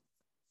 pal?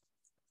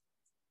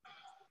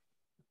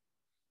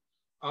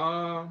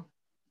 Um,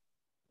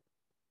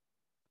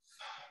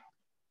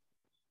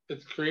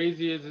 it's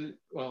crazy as it,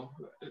 well,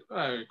 it's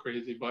not very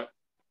crazy, but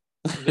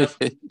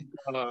definitely,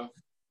 uh,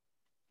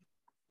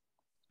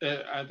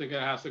 I think it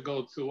has to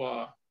go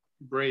to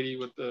Brady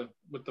with the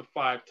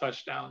 5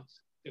 touchdowns.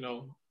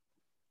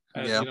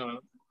 At Yeah.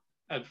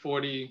 at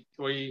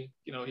 43,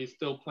 he's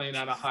still playing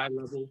at a high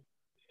level.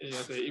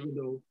 Even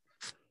though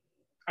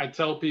I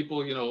tell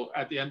people,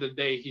 at the end of the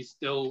day,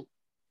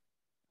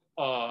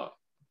 uh,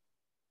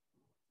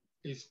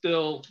 he's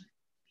still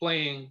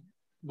playing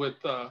with,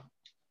 I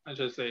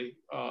should say,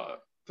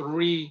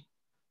 three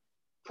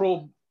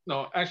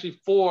no, actually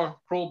 4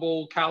 Pro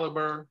Bowl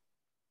caliber,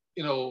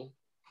 you know,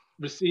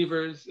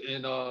 receivers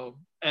in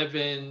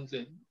Evans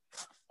and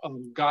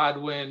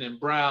Godwin and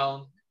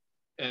Brown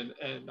and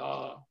and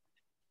uh,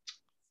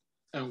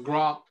 and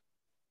Gronk.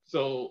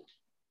 So,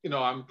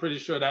 I'm pretty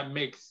sure that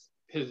makes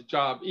his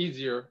job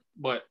easier.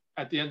 But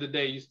at the end of the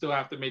day, you still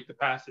have to make the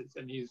passes,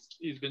 and he's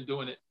been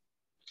doing it.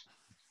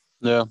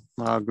 Yeah,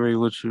 I agree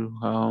with you.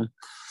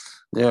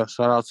 Yeah,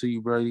 shout out to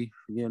you, Brady,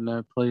 for getting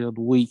that Player of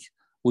the Week,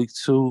 week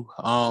 2.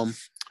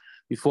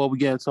 Before we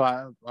get into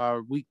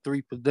our week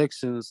 3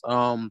 predictions,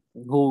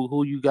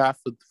 who you got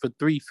for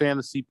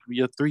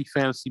your 3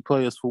 fantasy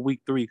players for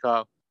week 3,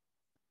 Kyle?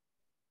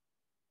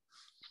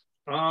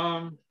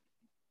 Um,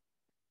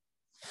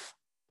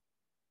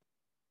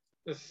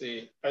 let's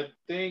see. I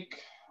think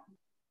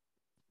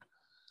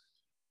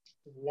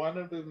one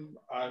of them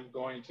I'm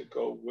going to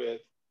go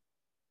with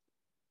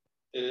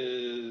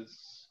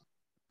is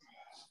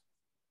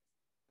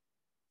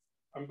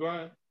I'm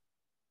going.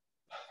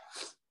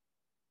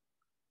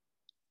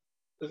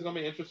 This is going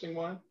to be an interesting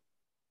one.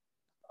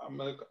 I'm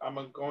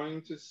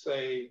going to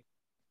say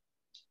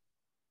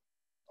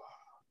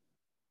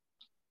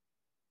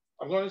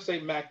I'm going to say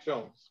Mac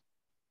Jones.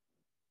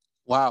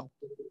 Wow.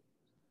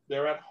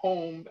 They're at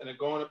home and they're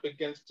going up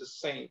against the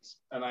Saints,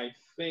 and I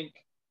think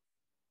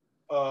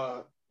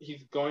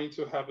he's going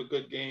to have a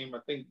good game. I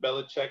think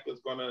Belichick is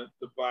going to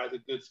devise a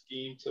good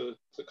scheme to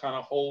kind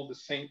of hold the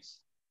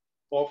Saints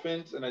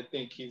offense, and I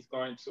think he's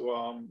going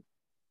to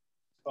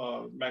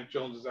Mac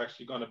Jones is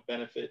actually going to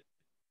benefit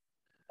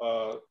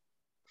uh,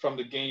 from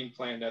the game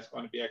plan that's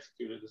going to be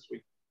executed this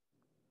week?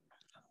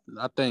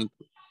 I think,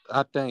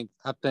 I think,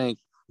 I think,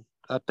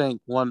 I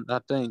think one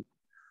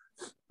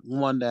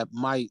that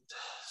might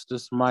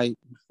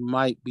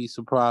be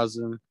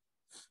surprising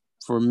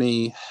for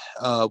me,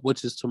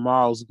 which is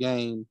tomorrow's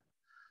game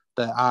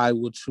that I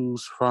would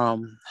choose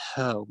from.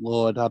 Oh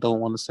Lord, I don't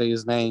want to say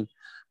his name,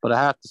 but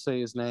I have to say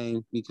his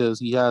name because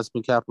he has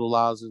been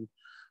capitalizing.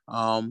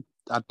 I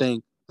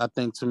think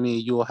to me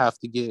you'll have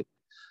to get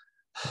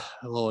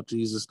Lord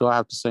Jesus, do I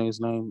have to say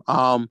his name?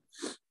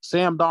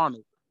 Sam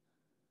Darnold.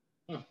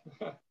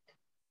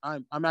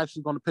 I'm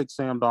actually going to pick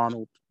Sam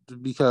Darnold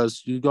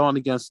because you're going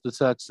against the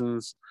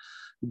Texans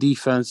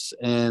defense,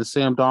 and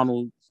Sam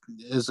Darnold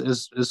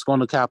is going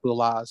to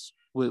capitalize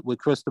with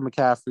Christian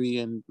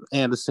McCaffrey and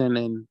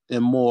Anderson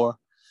and more.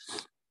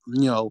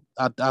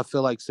 I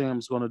feel like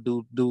Sam's going to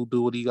do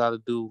what he got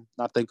to do.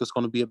 I think it's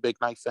going to be a big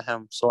night for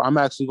him. So I'm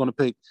actually going to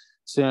pick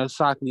Sam.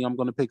 Shockingly, I'm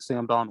going to pick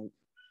Sam Darnold.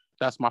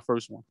 That's my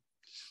first one.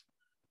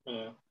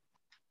 Yeah.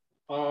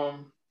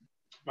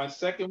 My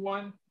second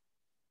one,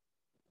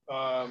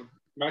 I'm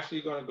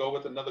actually going to go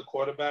with another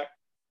quarterback,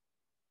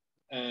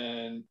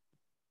 and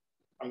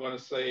I'm going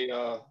to say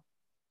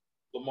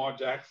Lamar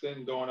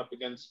Jackson going up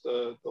against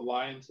the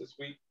Lions this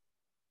week.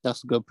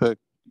 That's a good pick.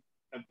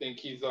 I think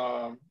he's,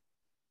 at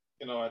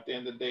the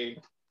end of the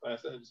day,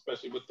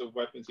 especially with the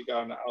weapons he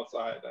got on the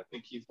outside, I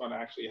think he's going to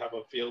actually have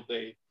a field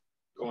day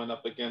going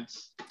up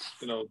against,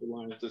 the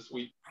Lions this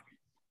week.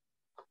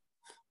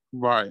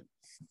 Right.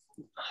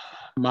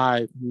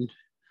 My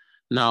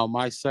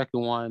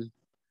second one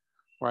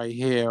right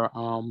here.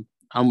 I'm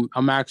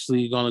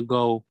actually gonna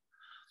go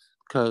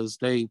because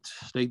they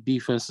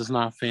defense is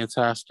not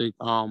fantastic.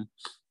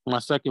 My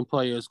second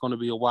player is going to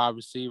be a wide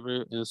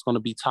receiver, and it's going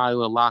to be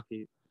Tyler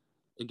Lockett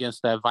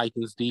against that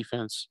Vikings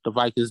defense. The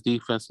Vikings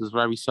defense is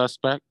very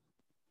suspect,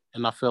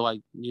 and I feel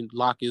like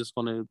Lockett is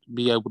going to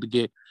be able to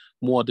get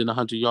more than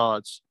 100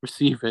 yards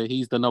receiving.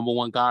 He's the number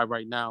one guy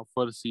right now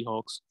for the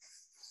Seahawks.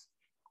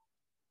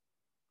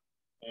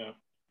 Yeah.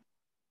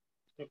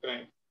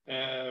 Okay.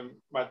 And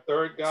my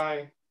third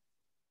guy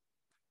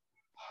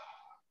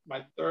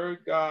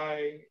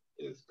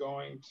is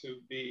going to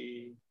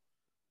be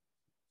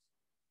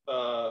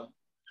a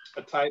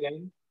tight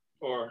end,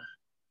 or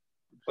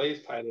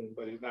plays tight end,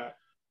 but he's not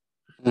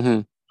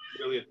really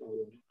a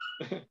tight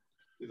end.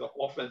 He's an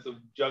offensive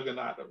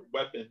juggernaut, a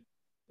weapon.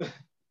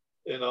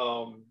 And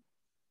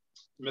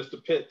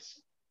Mr.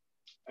 Pitts,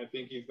 I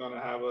think he's going to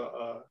have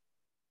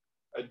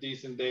a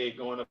decent day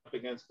going up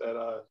against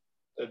that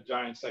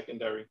Giant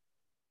secondary.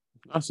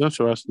 That's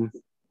interesting.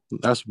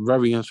 That's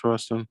very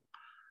interesting.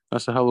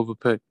 That's a hell of a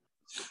pick.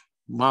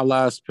 My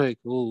last pick,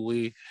 oh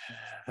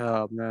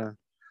man.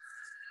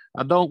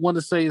 I don't want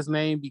to say his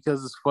name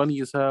because it's funny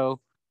as hell,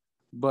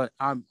 but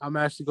I'm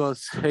actually gonna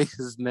say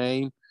his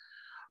name.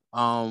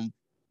 And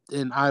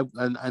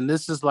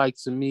this is like,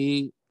 to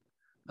me,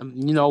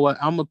 you know what?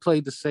 I'm gonna play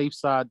the safe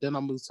side. Then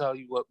I'm gonna tell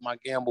you what my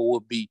gamble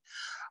would be.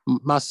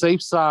 My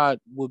safe side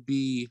would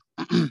be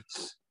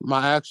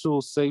my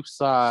actual safe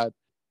side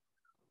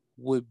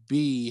would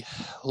be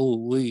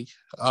it's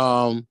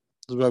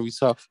very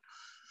tough.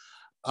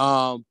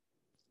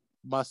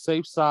 My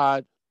safe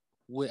side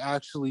would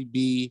actually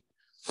be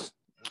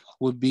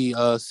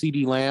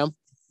CeeDee Lamb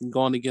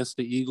going against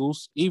the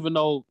Eagles. Even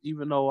though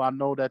I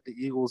know that the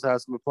Eagles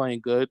hasn't been playing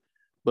good,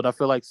 but I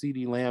feel like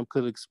CeeDee Lamb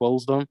could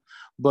expose them.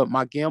 But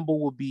my gamble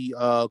would be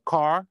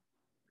Carr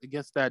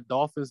against that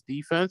Dolphins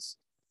defense.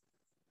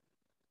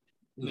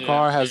 Yeah.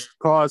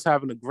 Carr is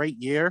having a great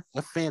year,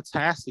 a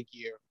fantastic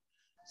year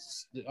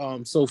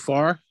so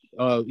far.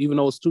 Even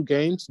though it's 2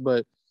 games,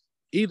 but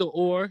either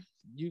or,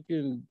 you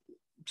can.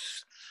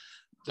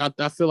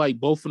 I feel like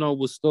both of them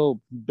will still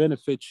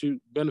benefit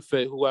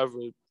whoever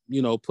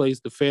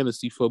plays the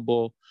fantasy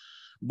football,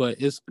 but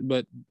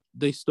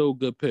they still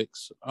good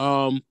picks.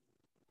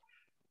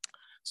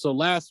 So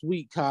last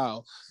week,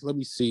 Kyle, let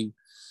me see.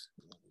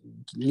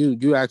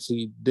 You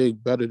actually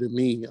did better than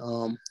me.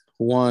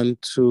 1,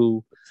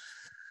 2.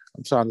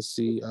 I'm trying to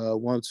see.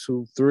 1,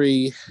 2,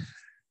 3,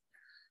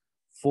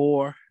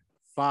 4,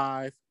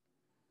 5.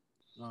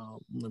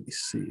 Let me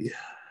see.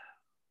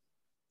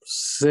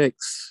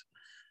 6,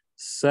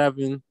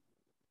 7,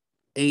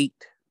 8,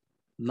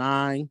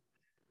 9.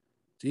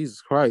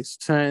 Jesus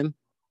Christ. 10,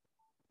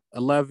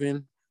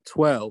 11,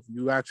 12.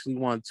 You actually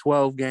won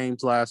 12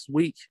 games last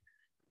week.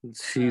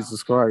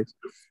 Jesus Christ.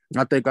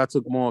 I think I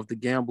took more of the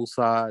gamble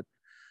side.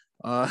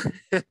 Let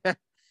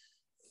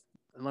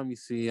me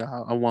see.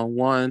 I won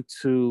 1,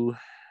 2.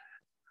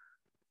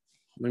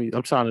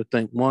 I'm trying to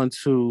think. 1,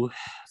 2,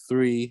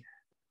 3.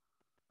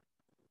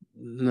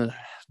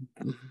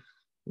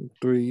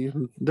 3.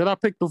 Did I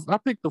pick the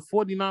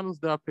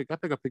 49ers? I think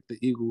I picked the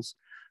Eagles.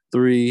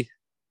 3,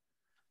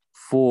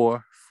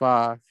 4,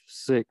 5,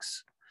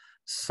 6,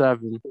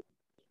 7,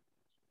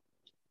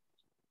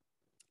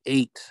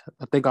 8.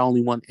 I think I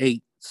only won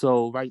 8.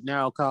 So right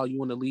now, Kyle, you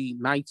want to lead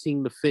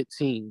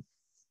 19-15.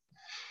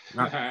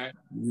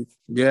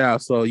 Yeah.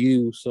 So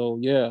you're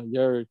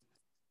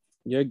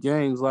Your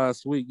games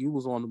last week, you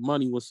was on the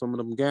money with some of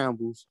them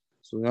gambles,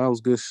 so that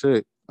was good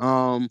shit.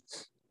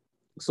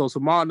 So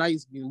tomorrow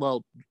night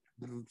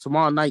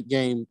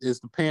game is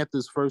the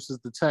Panthers versus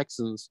the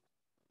Texans.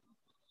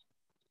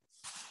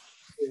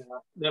 Yeah,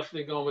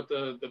 definitely going with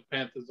the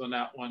Panthers on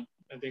that one.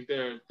 I think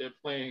they're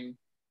playing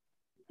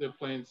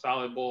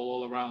solid ball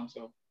all around.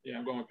 So yeah,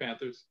 I'm going with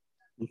Panthers.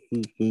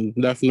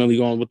 Definitely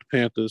going with the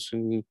Panthers.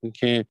 And you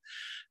can't.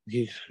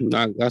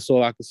 That's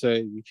all I can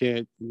say. You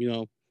can't.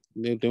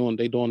 They doing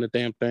the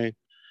damn thing.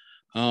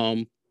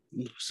 Um,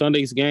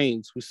 Sunday's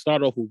games. We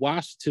start off with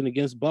Washington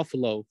against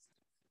Buffalo.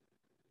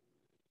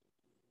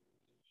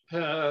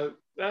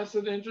 That's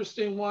an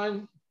interesting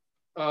one.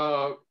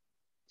 Uh,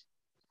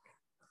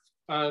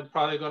 I'm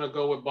probably going to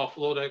go with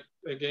Buffalo that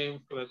game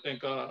because I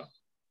think, I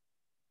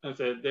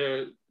said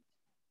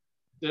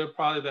they're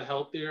probably the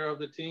healthier of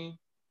the team.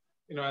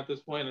 At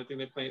this point, I think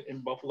they're playing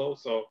in Buffalo.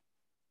 So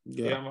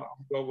yeah, Yeah, I'm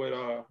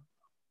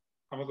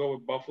gonna go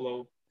with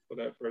Buffalo for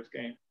that first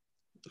game.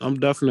 I'm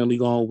definitely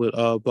going with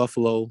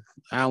Buffalo.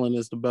 Allen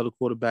is the better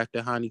quarterback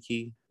than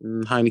Heineke,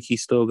 and Heineke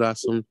still got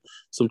some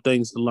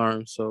things to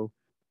learn. So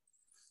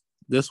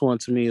this one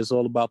to me is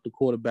all about the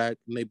quarterback,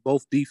 and they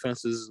both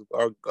defenses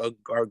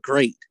are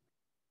great.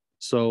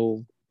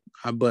 So,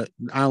 but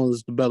Allen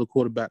is the better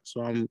quarterback.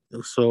 So I'm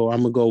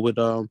gonna go with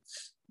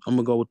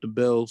the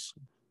Bills.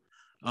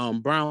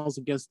 Browns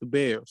against the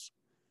Bears.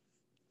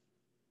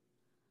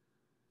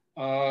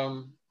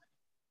 Um,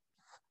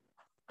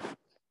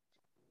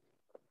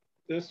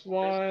 this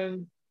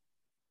one,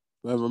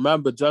 And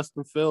remember,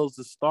 Justin Fields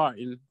is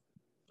starting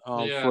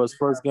yeah, for his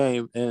first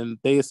game, and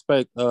they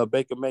expect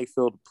Baker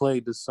Mayfield to play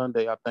this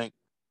Sunday, I think.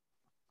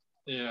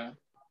 yeah.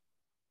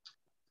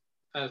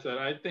 As I said,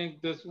 I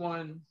think this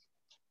one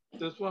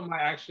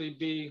might actually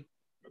be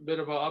a bit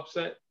of an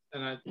upset,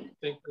 and I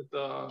think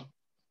that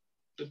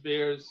the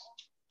Bears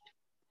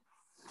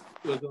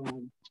was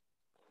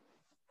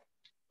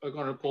are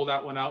going to pull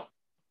that one out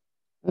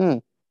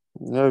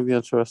That'd be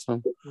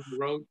interesting. on the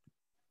road.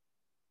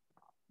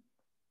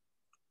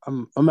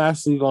 I'm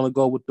actually gonna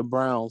go with the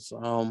Browns.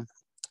 Odom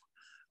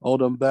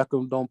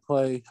Beckham don't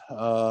play.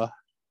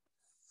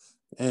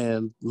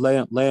 And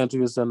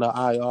Landry is in the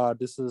IR.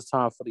 This is the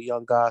time for the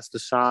young guys to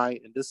shine,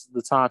 and this is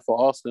the time for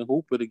Austin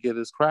Hooper to get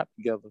his crap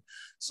together.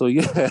 So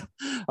yeah,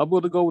 I'm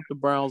going to go with the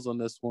Browns on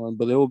this one,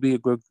 but it will be a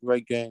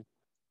great game.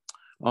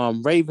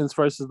 Ravens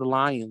versus the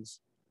Lions.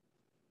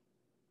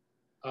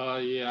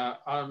 Yeah,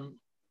 I'm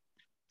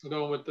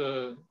going with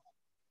the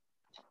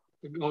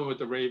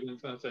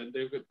Ravens. I said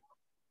David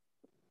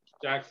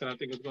Jackson. I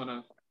think is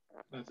gonna.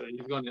 I said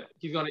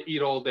he's gonna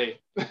eat all day.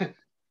 I think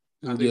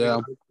Yeah,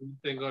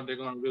 they're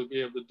gonna really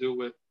be able to do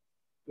with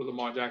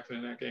Lamar Jackson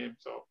in that game.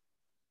 So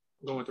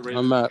I'm going with the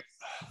I'm Ravens.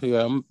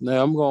 at.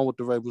 I'm going with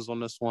the Ravens on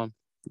this one.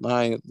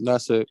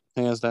 That's it,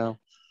 hands down.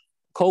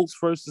 Colts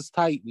versus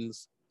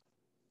Titans.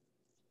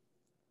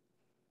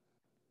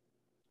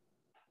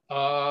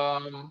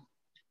 Um,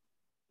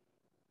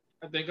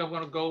 I think I'm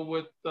gonna go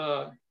with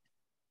the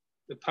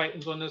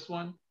Titans on this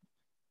one.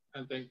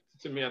 I think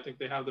I think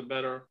they have the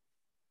better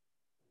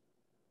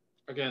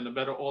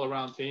all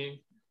around team,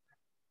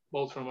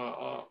 both from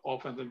a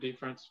offense and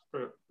defense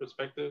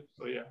perspective.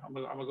 So yeah, I'm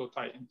gonna go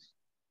Titans.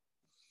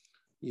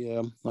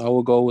 Yeah, I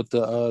will go with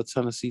the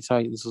Tennessee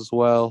Titans as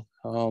well.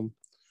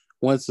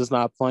 Wentz is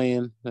not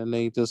playing, and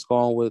they just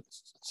going with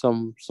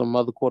some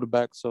other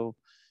quarterback. So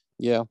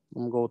yeah, I'm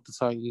gonna go with the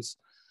Titans.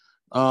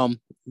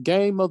 Um,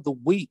 Game of the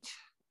week: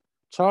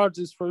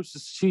 Chargers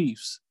versus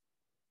Chiefs.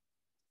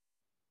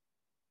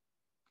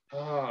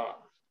 Ah,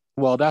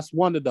 Well, that's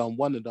one of them.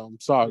 One of them.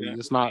 Sorry, yeah,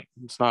 it's not.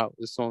 It's not.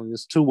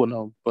 It's two of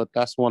them, but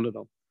that's one of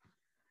them.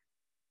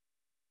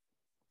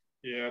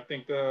 yeah. I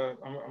think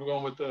I'm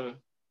going with the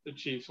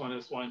Chiefs on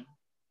this one,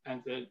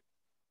 and the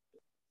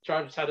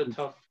Chargers had a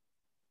tough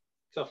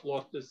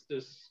loss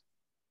this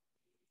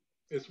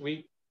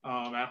week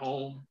at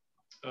home.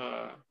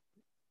 Uh,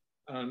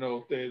 I don't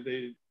know if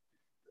they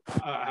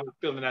I have a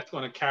feeling that's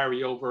going to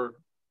carry over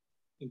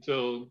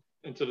into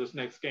this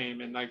next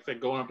game. And like I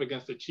said, going up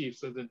against the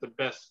Chiefs isn't the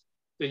best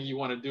thing you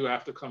want to do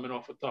after coming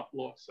off a tough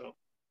loss. So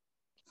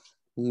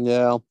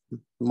Yeah,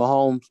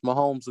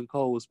 Mahomes and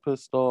Cole was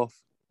pissed off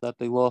that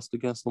they lost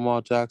against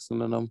Lamar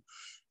Jackson, and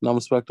I'm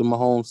expecting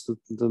Mahomes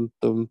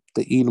to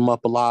eat them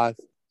up alive.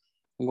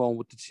 I'm going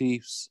with the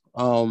Chiefs.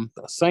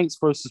 Saints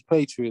versus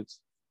Patriots.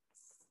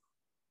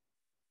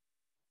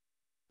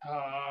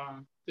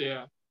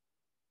 yeah,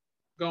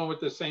 going with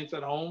the Saints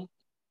at home.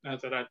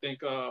 As I said,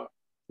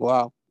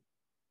 Wow.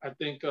 I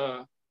think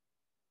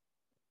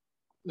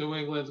New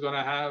England's going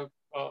to have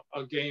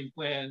a game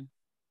plan,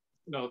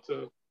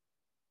 to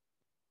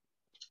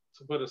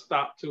put a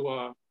stop to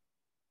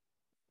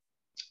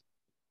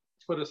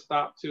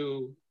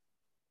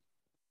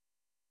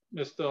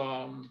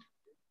Mr.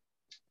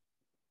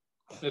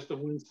 Mr.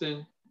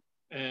 Winston,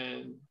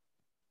 and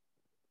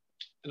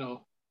New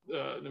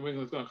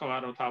England's going to come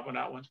out on top on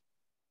that one.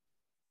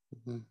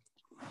 Mm-hmm.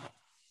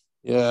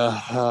 Yeah,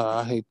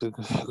 I hate to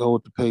go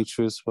with the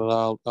Patriots, but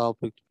I'll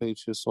pick the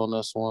Patriots on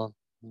this one.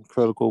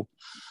 Critical.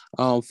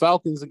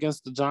 Falcons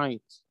against the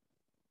Giants.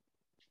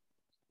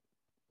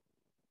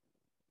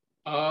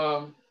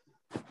 I'm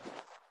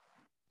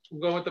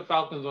going with the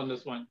Falcons on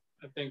this one.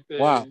 I think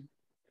Wow.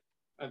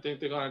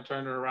 they're going to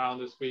turn it around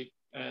this week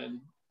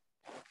and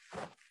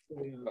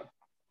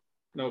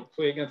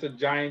play against a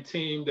Giant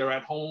team. They're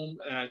at home,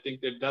 and I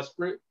think they're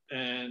desperate.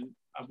 And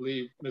I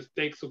believe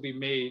mistakes will be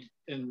made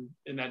in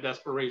that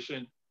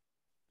desperation,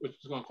 which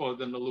is going to cause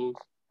them to lose.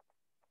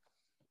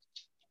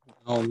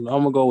 I'm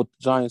gonna go with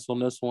the Giants on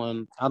this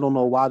one. I don't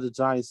know why the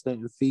Giants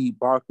didn't feed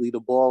Barkley the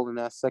ball in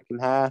that second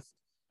half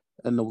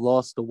and the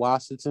loss to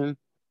Washington,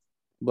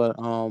 but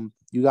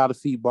you got to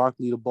feed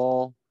Barkley the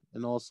ball,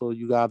 and also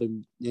you got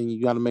to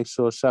make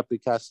sure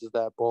Shepard catches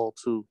that ball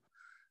too,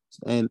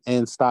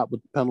 and stop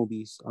with the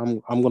penalties.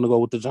 I'm gonna go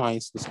with the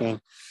Giants this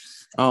game.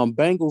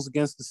 Bengals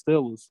against the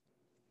Steelers.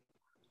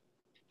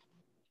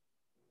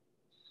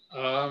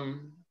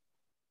 I'm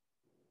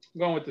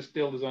going with the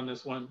Steelers on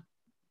this one.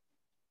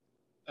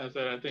 As I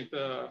said, I think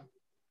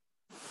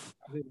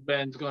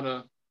Ben's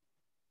gonna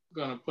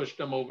push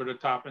them over the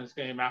top in this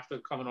game after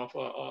coming off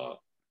a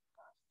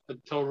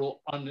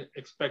total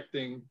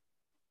unexpected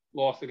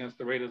loss against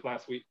the Raiders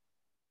last week.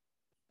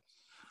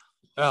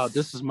 Oh,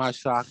 this is my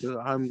shocker.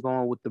 I'm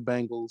going with the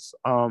Bengals.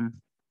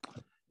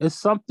 There's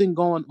something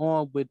going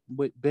on with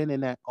Ben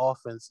in that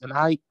offense, and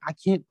I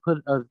can't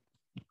put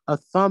a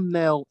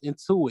thumbnail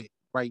into it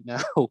right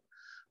now,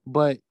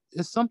 but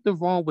there's something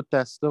wrong with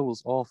that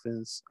Steelers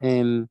offense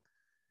and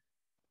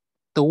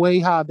the way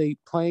how they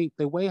play,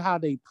 they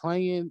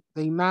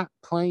not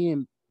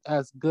playing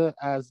as good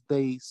as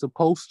they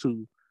supposed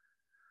to.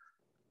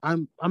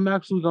 I'm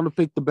actually going to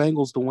pick the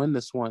Bengals to win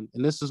this one,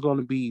 and this is going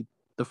to be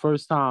the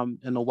first time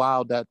in a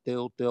while that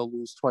they'll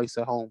lose twice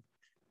at home.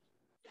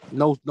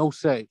 No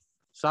say.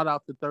 Shout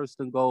out to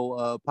Thurston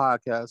Go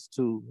podcast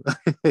too.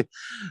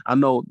 I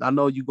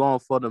know you going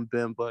for them,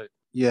 Ben, but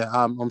yeah,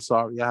 I'm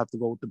sorry. I have to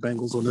go with the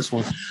Bengals on this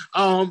one.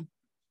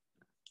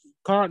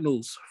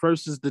 Cardinals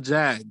versus the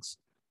Jags.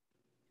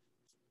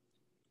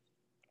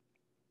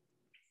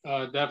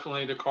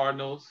 Definitely the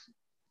Cardinals.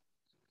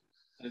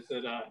 I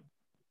said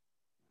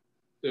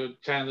the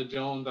Chandler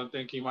Jones. I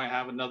think he might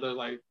have another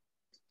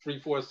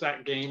 3-4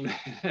 sack game.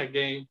 That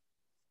game.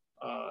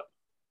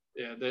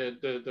 Yeah,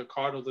 the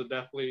Cardinals are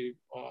definitely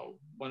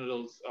one of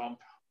those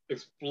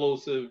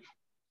explosive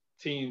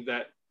teams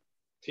that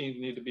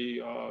teams need to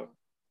be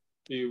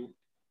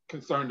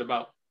concerned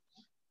about.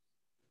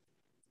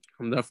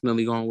 I'm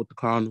definitely going with the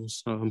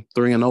Cardinals.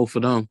 3-0 for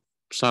them.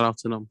 Shout out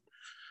to them.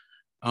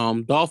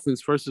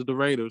 Dolphins versus the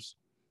Raiders.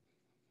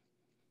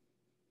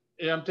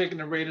 Yeah, I'm taking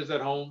the Raiders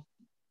at home,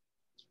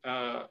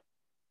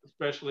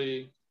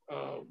 especially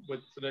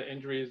with the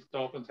injuries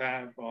Dolphins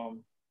have.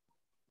 And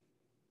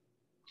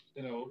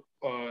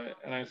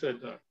I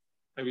said,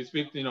 we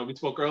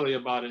spoke earlier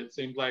about it. It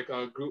seems like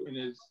Gruden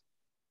has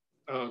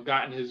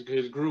gotten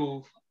his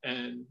groove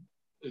and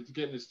is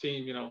getting his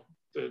team,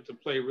 to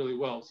play really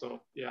well.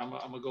 So yeah, I'm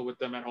gonna go with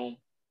them at home.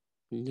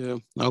 Yeah,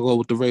 I'll go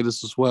with the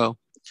Raiders as well.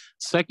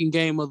 Second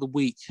game of the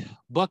week: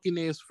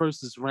 Buccaneers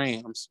versus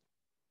Rams.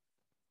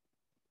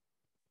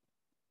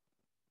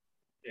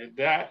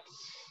 Yeah,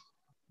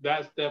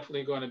 that's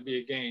definitely going to be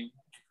a game.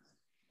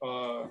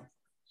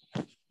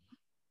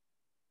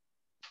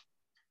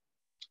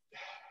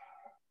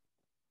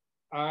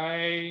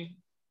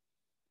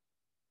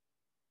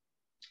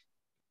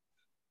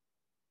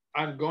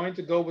 I'm going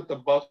to go with the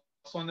Bucs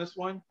on this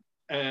one,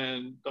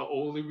 and the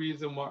only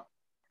reason why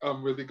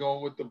I'm really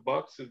going with the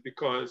Bucs is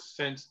because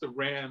since the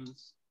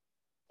Rams,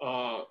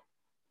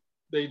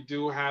 they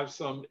do have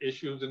some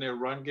issues in their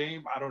run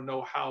game. I don't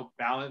know how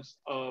balanced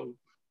of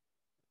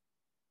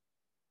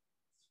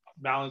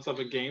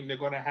a game they're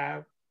going to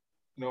have.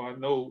 I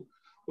know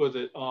was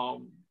it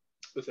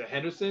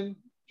Henderson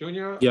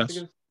Jr. Yes. I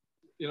think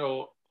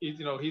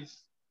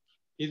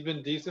he's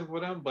been decent for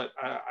them, but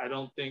I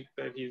don't think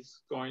that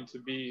he's going to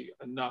be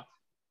enough.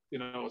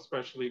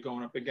 Especially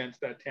going up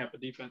against that Tampa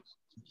defense.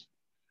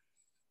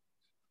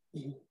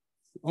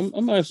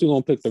 I'm actually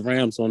gonna pick the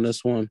Rams on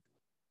this one.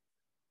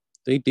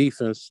 Their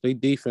defense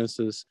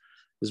is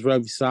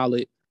very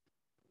solid.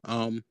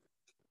 I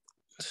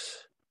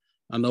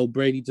know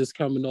Brady just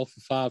coming off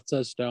of 5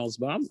 touchdowns,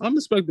 but I'm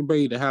expecting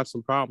Brady to have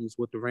some problems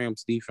with the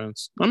Rams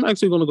defense. I'm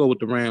actually gonna go with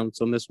the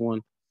Rams on this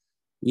one.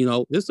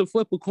 It's a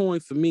flip a coin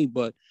for me,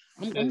 but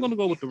I'm gonna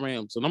go with the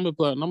Rams, and I'm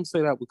gonna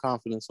say that with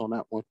confidence on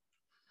that one.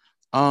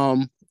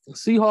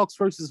 Seahawks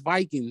versus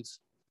Vikings.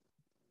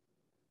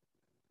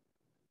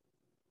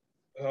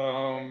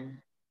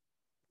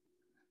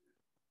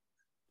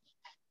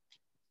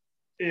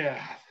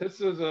 Yeah, this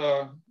is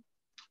a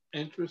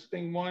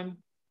interesting one.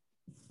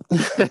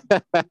 Vikings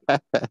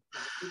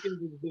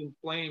have been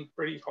playing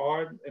pretty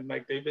hard, and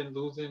they've been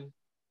losing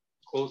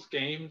close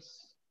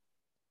games.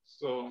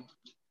 So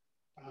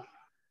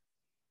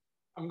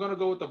I'm gonna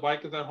go with the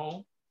Vikings at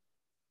home.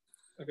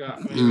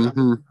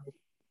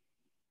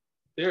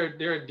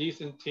 They're a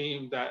decent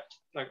team that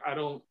I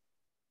don't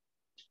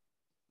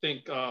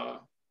think I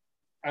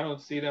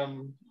don't see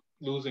them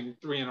losing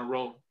 3 in a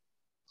row.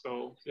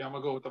 So yeah, I'm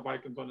gonna go with the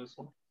Vikings on this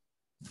one.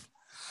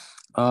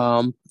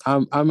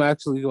 I'm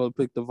actually going to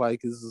pick the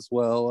Vikings as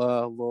well.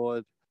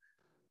 Lord,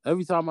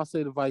 every time I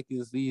say the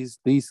Vikings,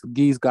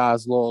 these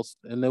guys lost,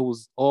 and it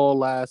was all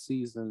last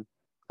season.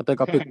 I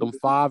think I picked them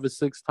 5 or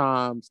 6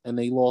 times, and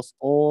they lost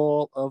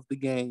all of the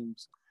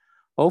games.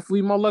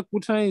 Hopefully, my luck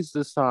will change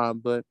this time,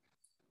 but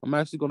I'm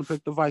actually going to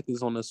pick the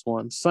Vikings on this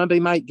one. Sunday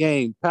night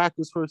game,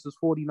 Packers versus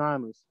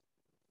 49ers.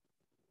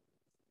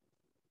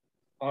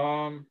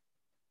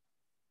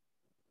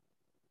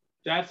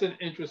 That's an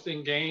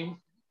interesting game,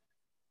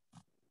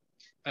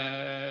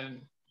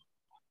 and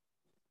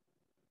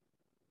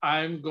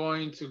I'm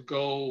going to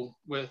go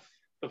with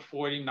the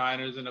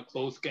 49ers in a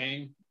close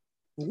game.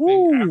 I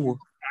think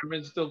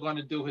Aaron's still going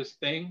to do his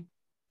thing,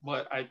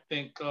 but I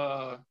think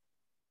the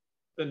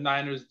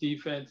Niners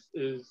defense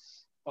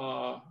is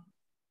they're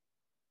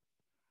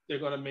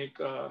going to make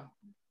they're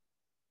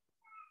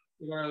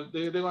going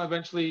to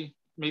eventually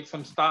make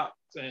some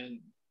stops and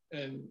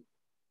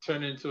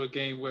turn into a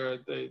game where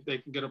they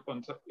can get up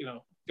on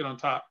get on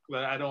top.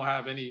 But I don't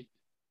have any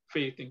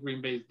faith in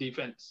Green Bay's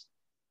defense.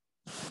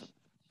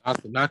 I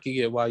can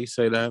get why you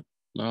say that.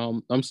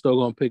 I'm still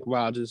going to pick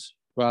Rodgers.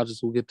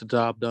 Rodgers will get the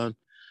job done.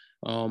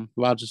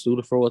 Rodgers threw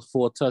the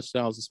 4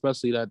 touchdowns,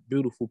 especially that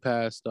beautiful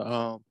pass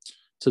to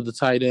the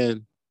tight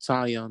end,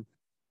 Tyon,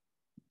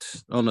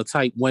 on a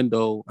tight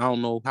window. I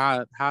don't know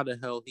how the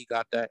hell he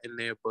got that in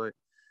there, but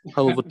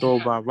hell of a throw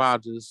by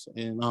Rodgers.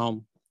 And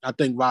I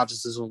think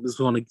Rodgers is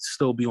going to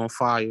still be on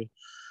fire.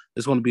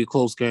 It's going to be a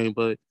close game,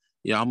 but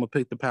yeah, I'm going to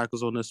pick the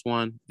Packers on this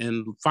one.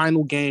 And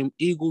final game,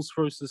 Eagles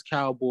versus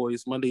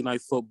Cowboys, Monday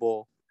Night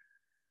Football.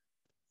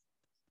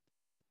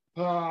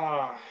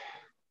 I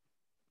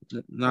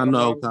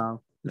know,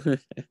 Kyle.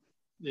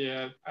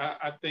 Yeah,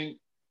 I think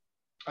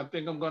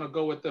I'm going to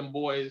go with them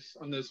boys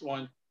on this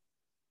one.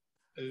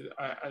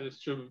 I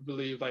just truly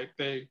believe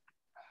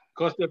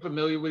because they're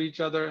familiar with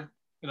each other,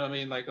 you know what I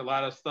mean? Like a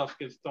lot of stuff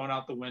gets thrown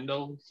out the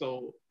window.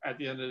 So at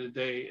the end of the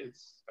day,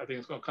 I think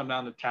it's going to come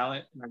down to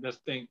talent. And I just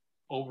think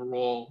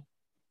overall,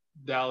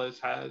 Dallas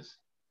has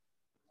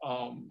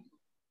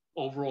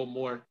overall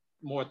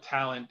more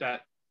talent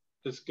at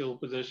the skill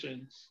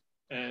positions,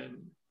 and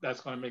that's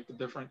going to make the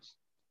difference.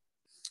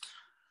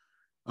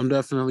 I'm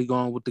definitely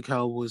going with the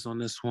Cowboys on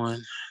this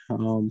one.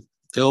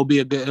 It'll be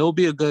a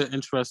good,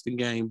 interesting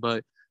game,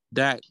 but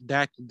Dak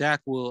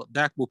will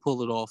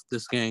pull it off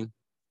this game.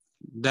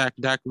 Dak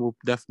will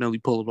definitely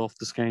pull it off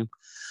this game.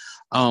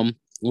 Well,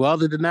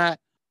 other than that,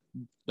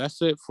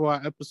 that's it for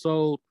our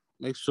episode.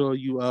 Make sure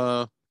you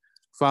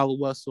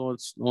follow us on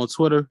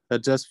Twitter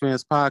at Just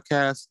Fans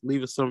Podcast.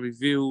 Leave us some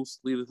reviews.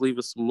 Leave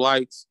us some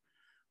likes.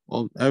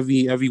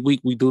 Every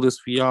week we do this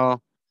for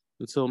y'all.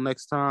 Until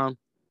next time,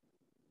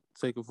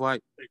 take a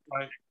flight.